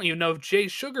 I don't even know if Jay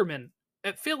Sugarman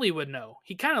at Philly would know.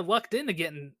 He kind of lucked into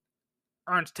getting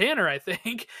Ernst Tanner, I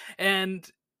think, and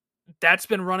that's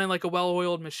been running like a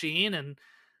well-oiled machine. And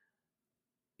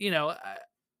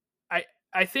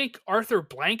I think Arthur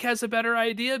Blank has a better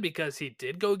idea because he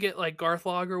did go get like Garth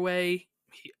Lagerwey.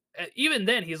 Even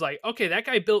then, he's like, okay, that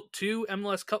guy built 2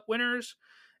 MLS Cup winners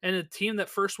and a team that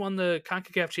first won the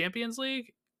CONCACAF Champions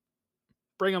League.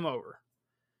 Bring him over.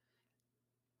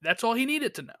 That's all he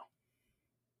needed to know.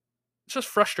 It's just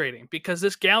frustrating because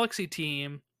this Galaxy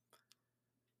team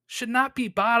should not be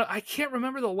bottom. I can't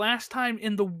remember the last time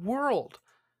in the world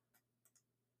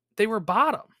they were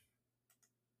bottom.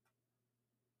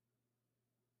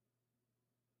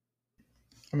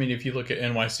 I mean, if you look at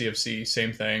NYCFC,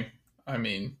 same thing. I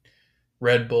mean,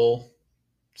 Red Bull,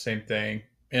 same thing.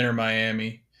 Inter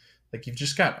Miami, like you've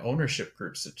just got ownership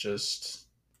groups that just,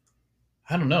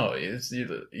 I don't know. It's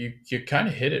you kind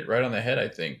of hit it right on the head. I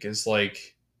think is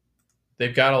like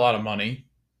they've got a lot of money.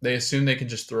 They assume they can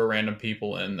just throw random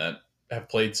people in that have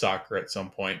played soccer at some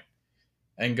point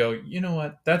and go, you know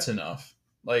what, that's enough.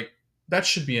 Like that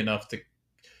should be enough to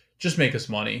just make us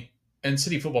money. And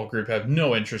City Football Group have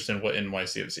no interest in what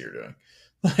NYCFC are doing.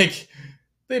 Like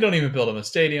they don't even build them a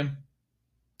stadium.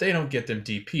 They don't get them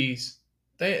DPs.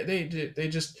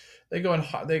 They go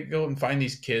and find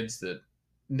these kids that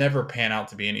never pan out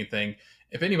to be anything.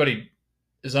 If anybody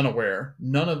is unaware,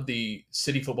 none of the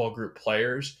City Football Group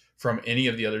players from any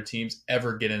of the other teams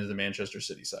ever get into the Manchester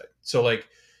City side. So like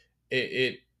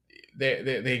they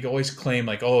always claim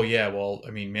like, oh yeah, well,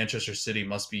 I mean, Manchester City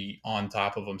must be on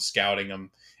top of them, scouting them,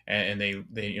 and they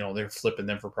they're flipping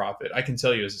them for profit. I can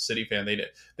tell you as a City fan,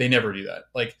 they never do that.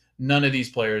 Like none of these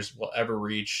players will ever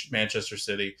reach Manchester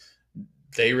City.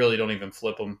 They really don't even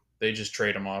flip them. They just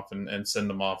trade them off and send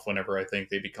them off whenever I think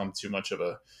they become too much of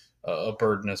a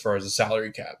burden as far as the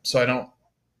salary cap. So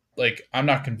I'm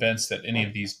not convinced that any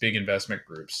of these big investment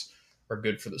groups are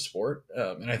good for the sport.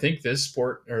 And I think this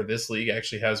sport or this league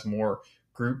actually has more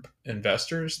group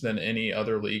investors than any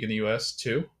other league in the U.S.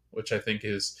 too, which I think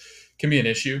can be an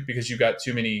issue because you've got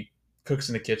too many cooks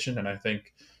in the kitchen. And I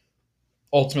think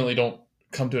ultimately don't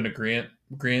come to an agreement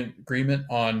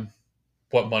on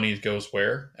what money goes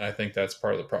where. And I think that's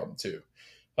part of the problem too.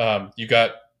 You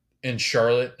got in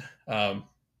Charlotte, I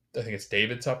think it's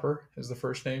David Tupper is the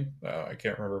first name. I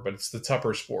can't remember, but it's the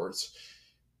Tupper Sports.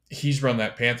 He's run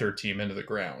that Panther team into the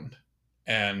ground,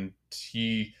 and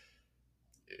he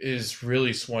is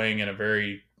really swaying in a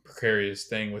very precarious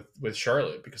thing with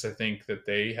Charlotte because I think that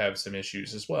they have some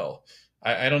issues as well.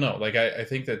 I don't know. Like I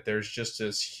think that there's just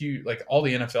this huge, like all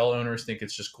the NFL owners think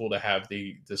it's just cool to have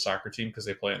the soccer team because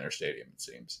they play in their stadium. It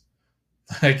seems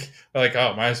like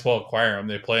oh, might as well acquire them.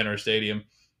 They play in our stadium,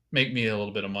 make me a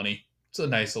little bit of money. It's a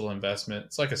nice little investment.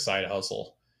 It's like a side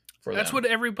hustle for That's them. what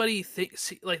everybody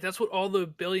thinks. Like that's what all the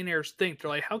billionaires think.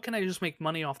 They're like, how can I just make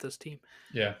money off this team?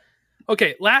 Yeah.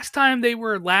 Okay, last time they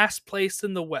were last place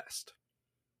in the West.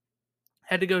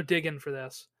 Had to go digging for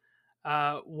this.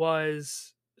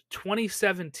 Was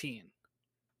 2017.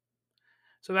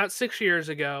 So about 6 years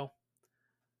ago,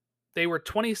 they were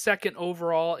 22nd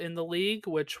overall in the league,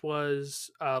 which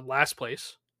was last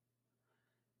place.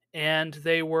 And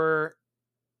they were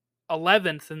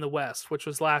 11th in the West, which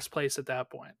was last place at that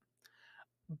point.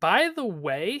 By the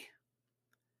way,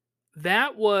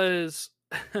 that was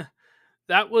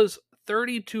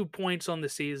 32 points on the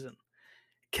season.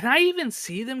 Can I even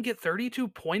see them get 32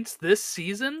 points this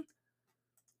season?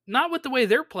 Not with the way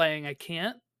they're playing, I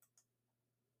can't.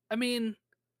 I mean,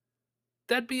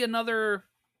 that'd be another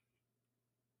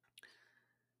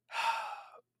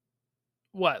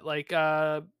what, like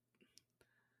how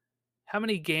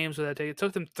many games would that take? It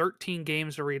took them 13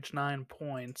 games to reach 9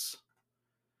 points.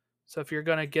 So if you're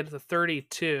going to get to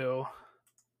 32,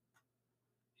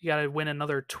 you got to win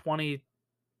another 20,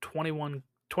 21,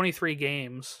 23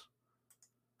 games.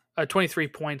 23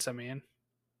 points, I mean.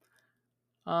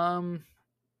 And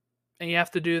you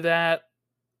have to do that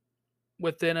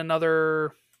within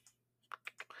another...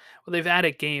 Well, they've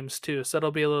added games too, so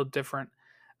it'll be a little different.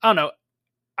 I don't know.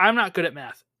 I'm not good at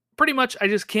math. Pretty much, I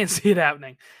just can't see it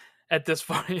happening at this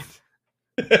point.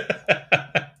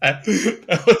 That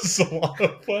was a lot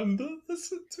of fun to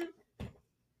listen to.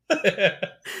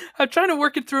 I'm trying to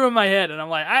work it through in my head, and I'm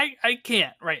like, I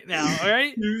can't right now, all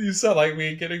right? You sound like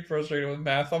me getting frustrated with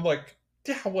math. I'm like,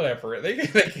 yeah, whatever. They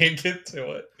can't get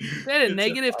to it. They had a It's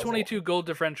negative impossible. 22 goal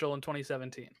differential in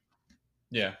 2017.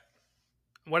 Yeah.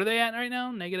 What are they at right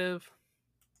now? Negative?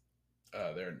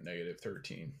 They're negative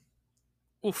 13.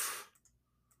 Oof.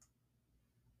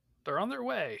 They're on their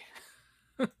way.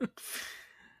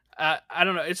 I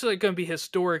don't know. It's like going to be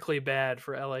historically bad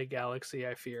for LA Galaxy,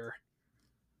 I fear.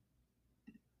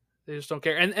 They just don't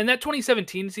care. And that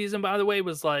 2017 season, by the way,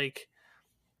 was like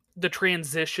the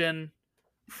transition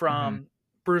from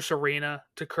Bruce Arena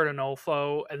to Kurt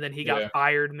Anolfo, and then he got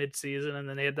fired mid-season, and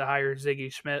then they had to hire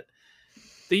Ziggy Schmidt.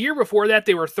 The year before that,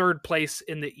 they were third place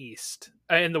in the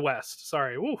in the West.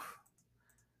 Sorry, woof.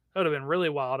 That would have been really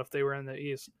wild if they were in the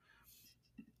East.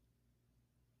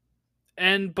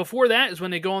 And before that is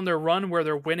when they go on their run where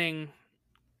they're winning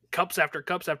cups after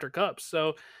cups after cups.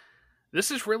 So this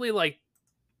is really like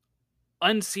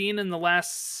unseen in the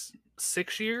last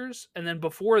 6 years. And then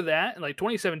before that, like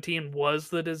 2017 was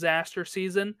the disaster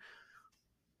season.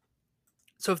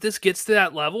 So if this gets to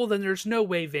that level, then there's no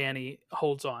way Vanny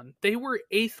holds on. They were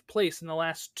 8th place in the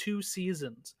last 2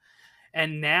 seasons.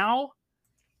 And now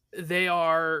they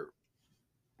are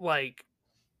like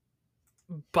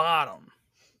bottom.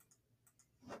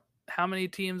 How many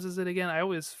teams is it again? I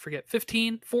always forget.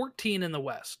 15, 14 in the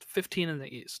West, 15 in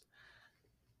the East.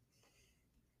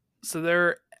 So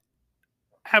they're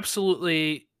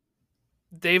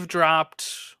they've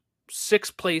dropped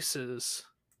 6 places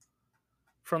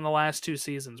from the last 2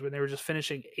 seasons when they were just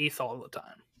finishing 8th all the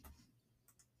time.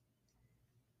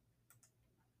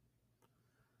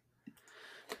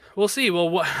 We'll see.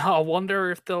 Well, I'll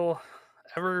wonder if they'll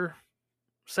ever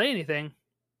say anything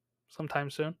sometime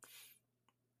soon.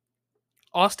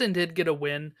 Austin did get a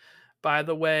win, by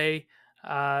the way.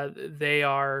 They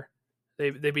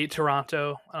beat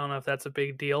Toronto. I don't know if that's a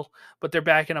big deal, but they're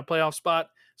back in a playoff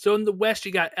spot. So in the West,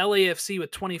 you got LAFC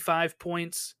with 25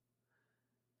 points,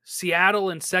 Seattle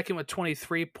in second with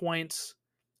 23 points,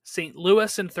 St.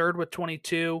 Louis in third with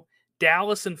 22,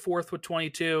 Dallas in fourth with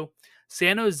 22,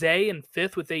 San Jose in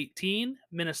fifth with 18,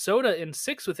 Minnesota in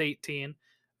sixth with 18,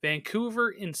 Vancouver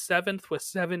in seventh with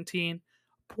 17,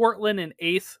 Portland in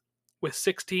eighth with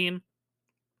 16,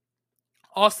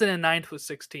 Austin in ninth with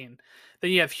 16.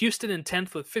 Then you have Houston in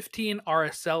 10th with 15,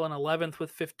 RSL in 11th with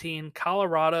 15,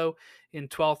 Colorado in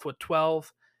 12th with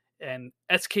 12, and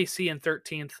SKC in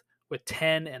 13th with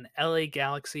 10, and LA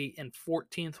Galaxy in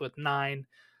 14th with 9.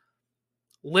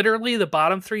 Literally, the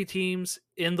bottom 3 teams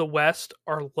in the West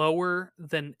are lower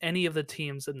than any of the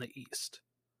teams in the East.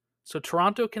 So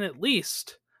Toronto can at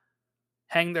least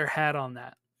hang their hat on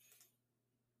that.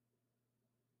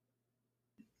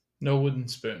 No wooden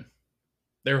spoon.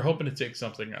 They were hoping to take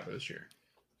something out of this year,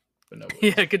 but no.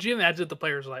 Yeah, could you imagine the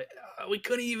players like, we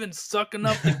couldn't even suck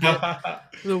enough to get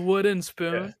the wooden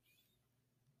spoon? Yeah.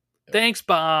 Thanks,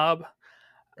 Bob.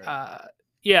 Right.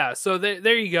 Yeah, so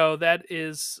there you go. That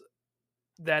is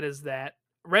that.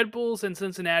 Red Bulls and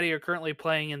Cincinnati are currently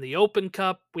playing in the Open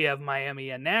Cup. We have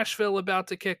Miami and Nashville about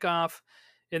to kick off.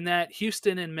 In that,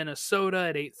 Houston and Minnesota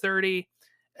at 8:30.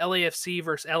 LAFC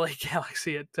versus LA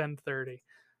Galaxy at 10:30.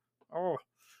 Oh,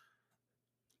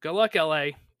 good luck, LA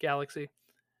Galaxy.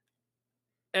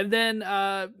 And then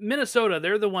Minnesota,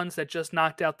 they're the ones that just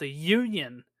knocked out the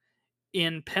Union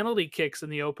in penalty kicks in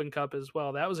the Open Cup as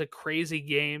well. That was a crazy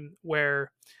game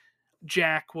where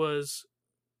Jack was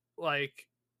like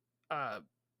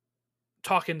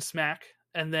talking smack,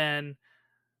 and then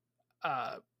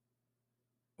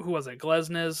who was it?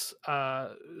 Glesnes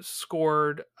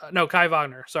scored. No, Kai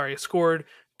Wagner. Sorry, scored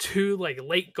 2 like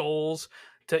late goals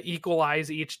to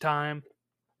equalize each time.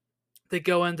 They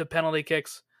go into penalty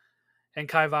kicks, and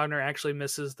Kai Wagner actually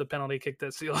misses the penalty kick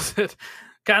that seals it.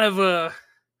 Kind of a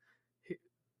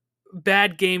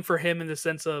bad game for him in the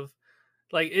sense of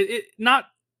like it not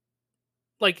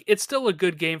like it's still a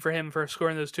good game for him for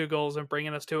scoring those 2 goals and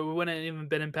bringing us to it. We wouldn't have even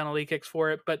been in penalty kicks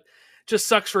for it, but just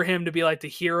sucks for him to be like the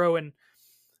hero in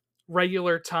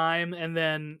regular time and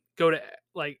then go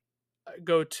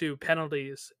to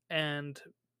penalties and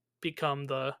become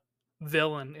the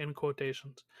villain in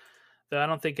quotations. Though I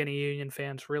don't think any Union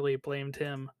fans really blamed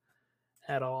him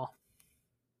at all.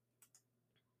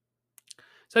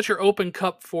 So that's your Open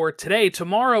Cup for today.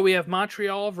 Tomorrow we have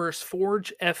Montreal versus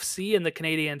Forge FC in the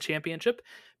Canadian Championship.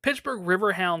 Pittsburgh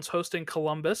Riverhounds hosting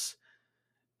Columbus.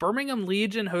 Birmingham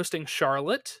Legion hosting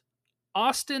Charlotte.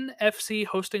 Austin FC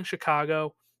hosting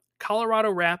Chicago.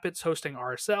 Colorado Rapids hosting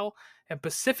RSL. And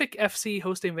Pacific FC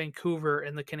hosting Vancouver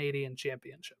in the Canadian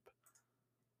Championship.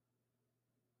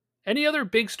 Any other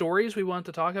big stories we want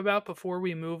to talk about before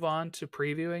we move on to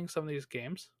previewing some of these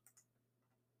games?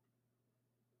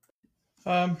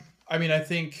 I mean, I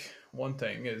think one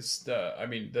thing is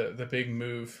the big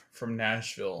move from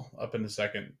Nashville up into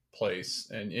second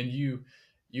place, and you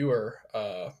are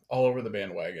all over the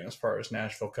bandwagon as far as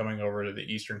Nashville coming over to the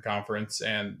Eastern Conference,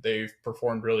 and they've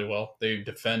performed really well. They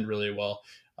defend really well,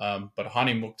 but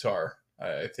Hani Mukhtar,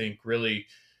 I think, really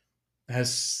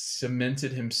has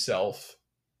cemented himself.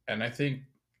 And I think,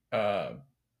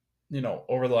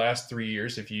 over the last 3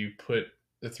 years, if you put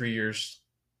the 3 years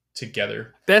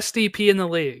together. Best DP in the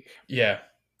league. Yeah.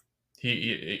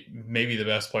 He may be the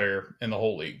best player in the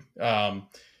whole league. I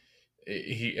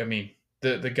mean,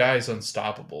 the guy's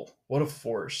unstoppable. What a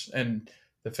force. And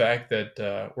the fact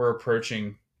that we're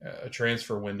approaching a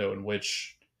transfer window in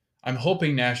which I'm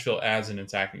hoping Nashville adds an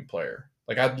attacking player.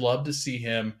 Like, I'd love to see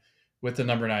him with the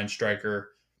number 9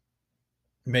 striker.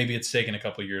 Maybe it's taken a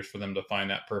couple of years for them to find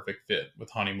that perfect fit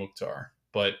with Hani Mukhtar.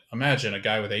 But imagine a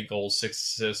guy with 8 goals, 6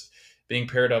 assists, being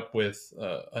paired up with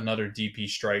another DP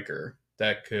striker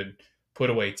that could put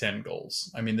away 10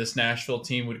 goals. I mean, this Nashville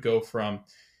team would go from,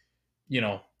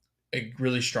 a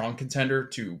really strong contender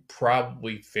to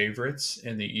probably favorites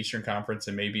in the Eastern Conference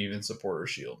and maybe even Supporter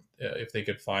Shield if they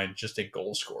could find just a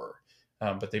goal scorer.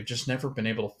 But they've just never been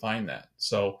able to find that.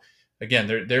 So, again,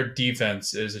 their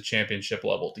defense is a championship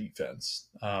level defense.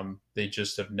 They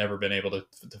just have never been able to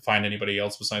find anybody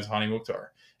else besides Hani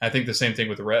Mukhtar. And I think the same thing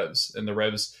with the Revs. And the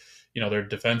Revs, their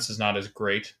defense is not as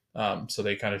great. So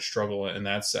they kind of struggle in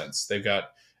that sense. They've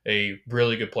got a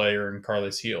really good player in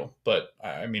Carles Heel. But,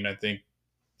 I mean, I think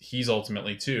he's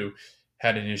ultimately, too,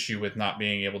 had an issue with not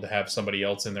being able to have somebody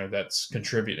else in there that's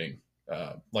contributing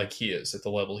like he is at the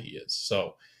level he is.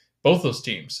 So both those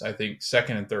teams, I think,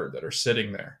 second and third that are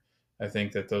sitting there, I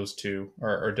think that those two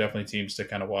are definitely teams to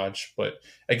kind of watch. But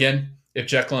again, if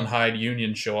Jekyll and Hyde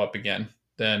Union show up again,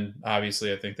 then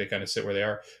obviously I think they kind of sit where they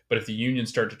are. But if the Unions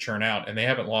start to churn out, and they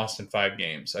haven't lost in 5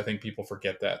 games, I think people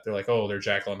forget that. They're like, oh, they're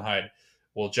Jekyll and Hyde.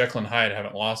 Well, Jekyll and Hyde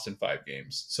haven't lost in 5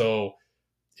 games. So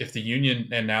if the Union,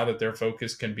 and now that their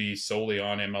focus can be solely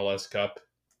on MLS Cup,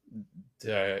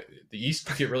 the East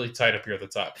could get really tight up here at the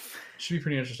top. Should be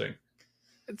pretty interesting.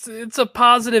 It's a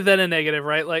positive and a negative,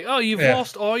 right? Like, oh, you've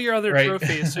lost all your other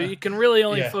trophies, so you can really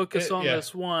only focus on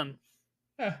this one.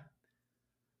 Yeah.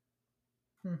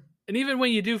 And even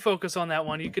when you do focus on that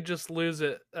one, you could just lose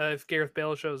it if Gareth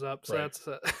Bale shows up. So that's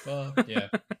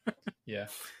yeah,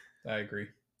 I agree.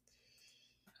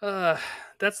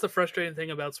 That's the frustrating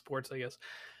thing about sports, I guess.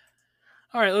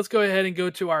 All right, let's go ahead and go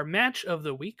to our match of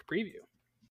the week preview.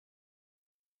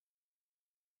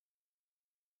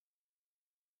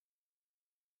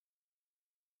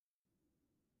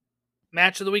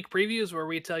 Match of the week previews, where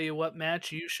we tell you what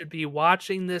match you should be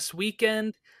watching this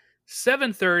weekend.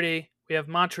 7:30, we have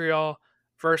Montreal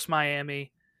versus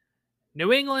Miami,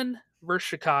 New England versus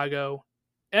Chicago,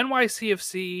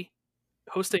 NYCFC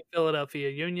hosting Philadelphia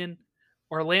Union,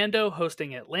 Orlando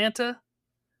hosting Atlanta,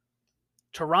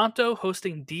 Toronto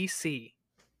hosting DC.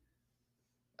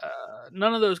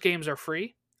 None of those games are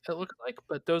free, it looks like,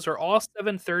 but those are all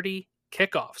 7:30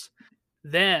 kickoffs.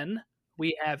 Then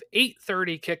we have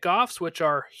 8:30 kickoffs, which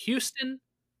are Houston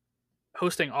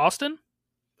hosting Austin,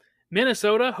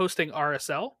 Minnesota hosting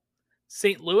RSL,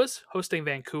 St. Louis hosting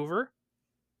Vancouver,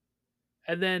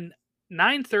 and then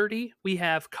 9:30 we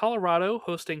have Colorado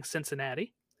hosting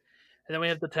Cincinnati, and then we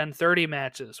have the 10:30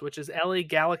 matches, which is LA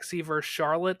Galaxy versus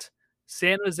Charlotte,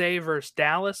 San Jose versus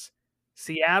Dallas,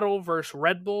 Seattle versus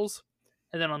Red Bulls,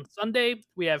 and then on Sunday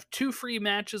we have 2 free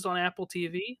matches on Apple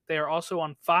TV. They are also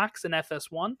on Fox and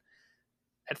FS1.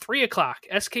 At 3 o'clock,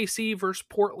 SKC versus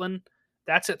Portland.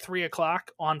 That's at 3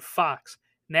 o'clock on Fox.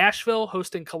 Nashville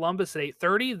hosting Columbus at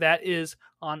 8:30. That is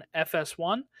on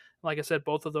FS1. Like I said,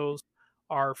 both of those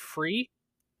are free.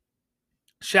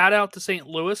 Shout out to St.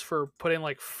 Louis for putting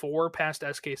 4 past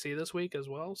SKC this week as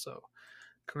well. So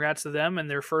congrats to them and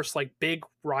their first big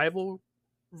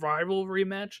rivalry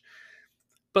match.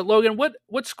 But Logan,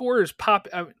 what score is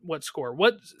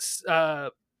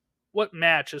what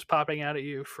match is popping out at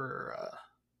you for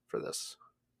this?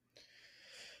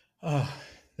 Oh,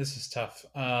 this is tough.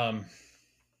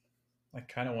 I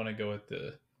kind of want to go with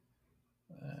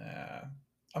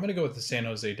I'm going to go with the San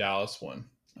Jose Dallas one.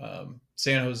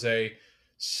 San Jose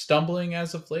stumbling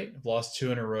as of late, have lost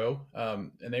 2 in a row,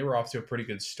 and they were off to a pretty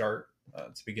good start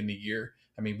to begin the year.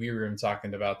 I mean, we were even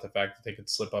talking about the fact that they could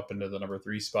slip up into the number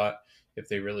 3 spot if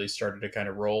they really started to kind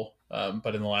of roll.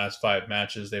 But in the last 5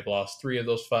 matches, they've lost 3 of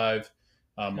those 5.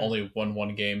 Only won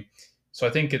 1 game. So I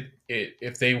think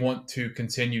if they want to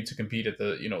continue to compete at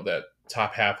the that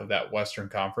top half of that Western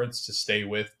Conference to stay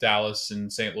with Dallas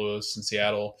and St. Louis and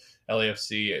Seattle,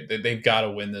 LAFC, they've got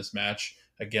to win this match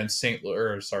against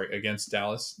against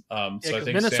Dallas. So I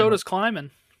think Minnesota's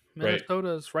climbing.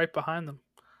 Minnesota's right behind them.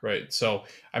 Right. So,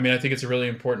 I mean, I think it's a really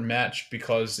important match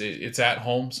because it's at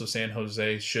home. So San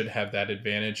Jose should have that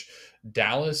advantage.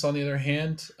 Dallas, on the other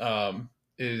hand,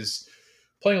 is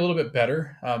playing a little bit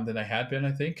better than they had been,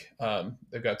 I think.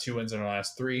 They've got 2 wins in their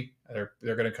last 3. They're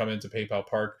going to come into PayPal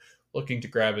Park looking to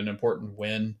grab an important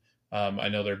win. I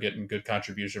know they're getting good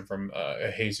contribution from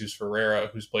Jesus Ferreira,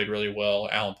 who's played really well.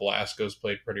 Alan Velasco's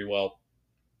played pretty well.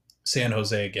 San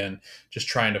Jose again, just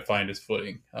trying to find his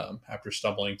footing after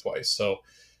stumbling twice. So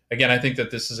again, I think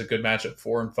that this is a good matchup.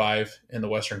 4 and 5 in the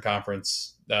Western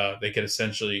Conference. They could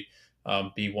essentially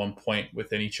be 1 point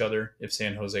within each other if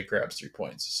San Jose grabs 3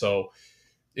 points. So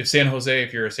if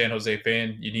you're a San Jose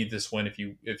fan, you need this win if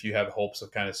you have hopes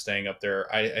of kind of staying up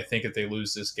there. I think if they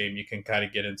lose this game, you can kind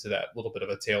of get into that little bit of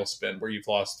a tailspin where you've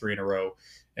lost 3 in a row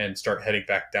and start heading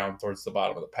back down towards the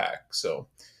bottom of the pack. So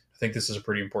I think this is a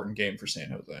pretty important game for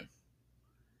San Jose.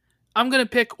 I'm going to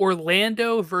pick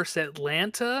Orlando versus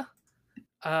Atlanta.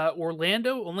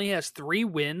 Orlando only has 3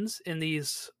 wins in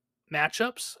these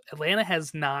matchups. Atlanta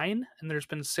has 9, and there's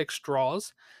been 6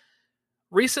 draws.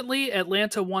 Recently,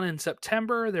 Atlanta won in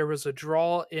September. There was a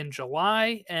draw in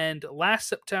July, and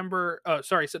September of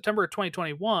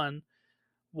 2021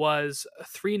 was a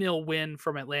 3-0 win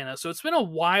from Atlanta. So it's been a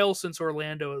while since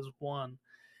Orlando has won.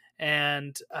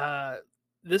 And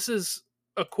this is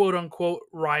a quote-unquote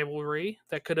rivalry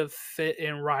that could have fit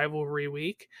in rivalry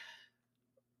week.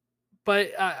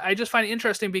 But I just find it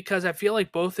interesting because I feel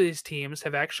like both of these teams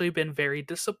have actually been very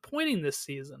disappointing this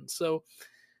season. So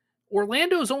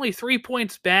Orlando is only 3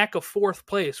 points back of 4th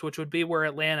place, which would be where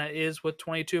Atlanta is with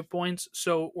 22 points.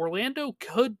 So Orlando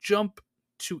could jump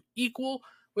to equal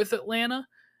with Atlanta,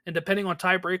 and depending on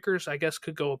tiebreakers, I guess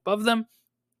could go above them.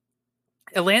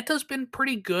 Atlanta's been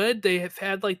pretty good. They have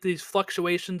had like these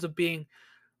fluctuations of being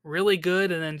really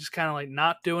good and then just kind of like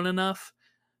not doing enough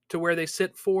to where they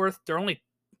sit 4th. They're only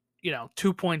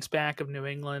 2 points back of New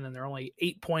England, and they're only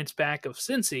 8 points back of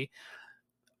Cincy.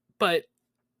 But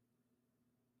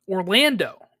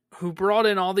Orlando, who brought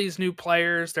in all these new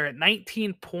players, they're at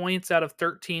 19 points out of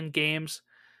 13 games.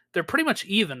 They're pretty much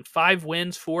even. 5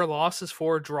 wins, 4 losses,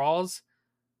 4 draws.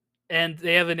 And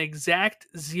they have an exact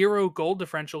 0 goal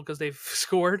differential because they've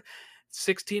scored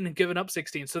 16 and given up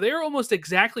 16. So they're almost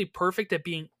exactly perfect at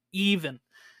being even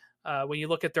when you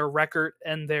look at their record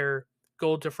and their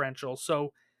goal differential.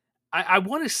 So I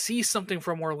want to see something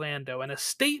from Orlando, and a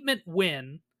statement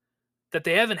win that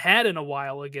they haven't had in a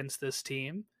while against this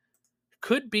team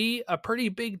could be a pretty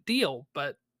big deal,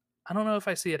 but I don't know if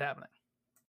I see it happening.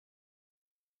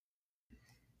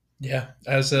 Yeah,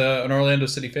 as an Orlando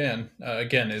City fan,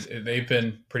 again, they've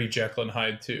been pretty Jekyll and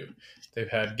Hyde too. They've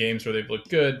had games where they've looked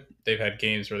good. They've had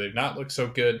games where they've not looked so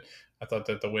good. I thought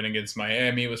that the win against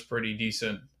Miami was pretty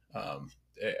decent.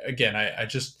 Again,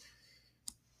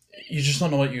 you just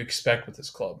don't know what you expect with this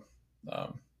club.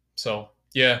 So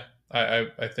yeah,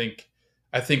 I think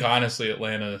honestly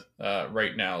Atlanta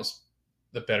right now is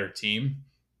the better team.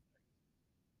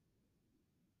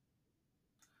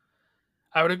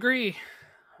 I would agree.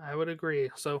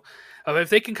 So if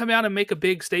they can come out and make a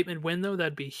big statement win, though,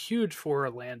 that'd be huge for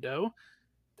Orlando.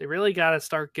 They really got to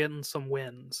start getting some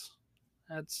wins.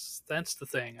 That's the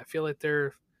thing. I feel like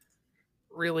they're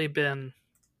really been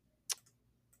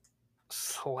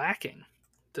slacking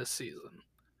this season.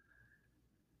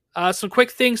 Some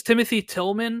quick things. Timothy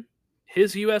Tillman,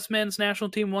 his U.S. men's national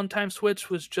team one-time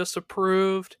switch was just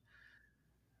approved.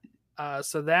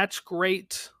 So that's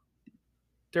great.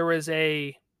 There was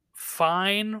a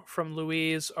fine from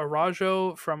Luis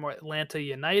Araujo from Atlanta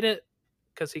United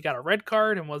because he got a red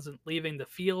card and wasn't leaving the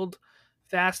field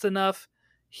fast enough.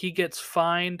 He gets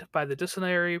fined by the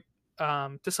disciplinary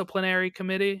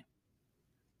committee.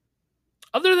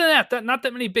 Other than that, not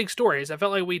that many big stories. I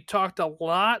felt like we talked a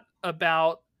lot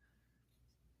about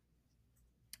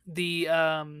the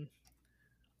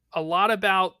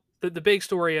big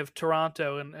story of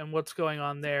Toronto and what's going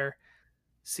on there.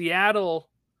 Seattle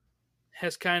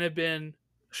has kind of been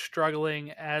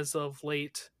struggling as of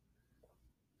late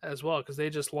as well because they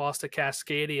just lost a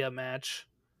Cascadia match.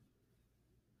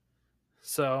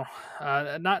 So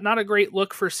not a great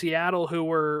look for Seattle, who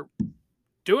were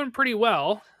doing pretty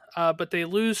well, but they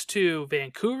lose to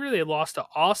Vancouver. They lost to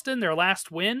Austin. Their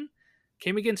last win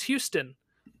came against Houston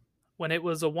when it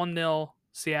was a 1-0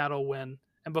 Seattle win.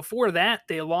 And before that,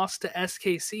 they lost to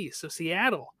SKC. So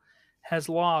Seattle has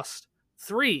lost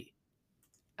 3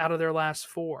 out of their last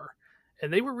 4.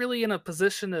 And they were really in a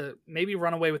position to maybe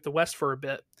run away with the West for a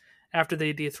bit after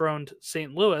they dethroned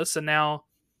St. Louis. And now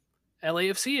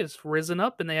LAFC has risen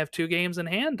up and they have 2 games in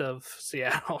hand of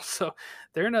Seattle. So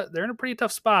they're in a pretty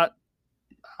tough spot.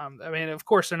 I mean, of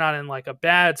course, they're not in like a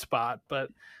bad spot, but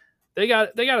they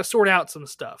got to sort out some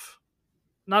stuff.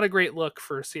 Not a great look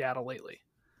for Seattle lately.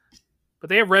 But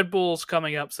they have Red Bulls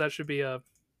coming up, so that should be a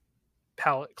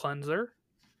palate cleanser,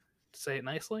 to say it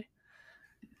nicely.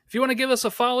 If you want to give us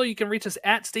a follow, you can reach us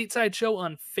at Stateside Show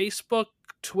on Facebook,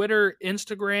 Twitter,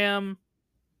 Instagram,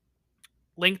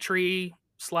 Linktree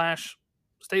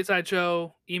 /Stateside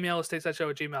Show. Email is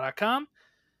statesideshow@gmail.com.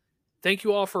 Thank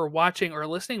you all for watching or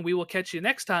listening. We will catch you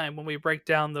next time when we break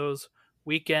down those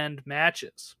weekend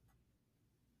matches.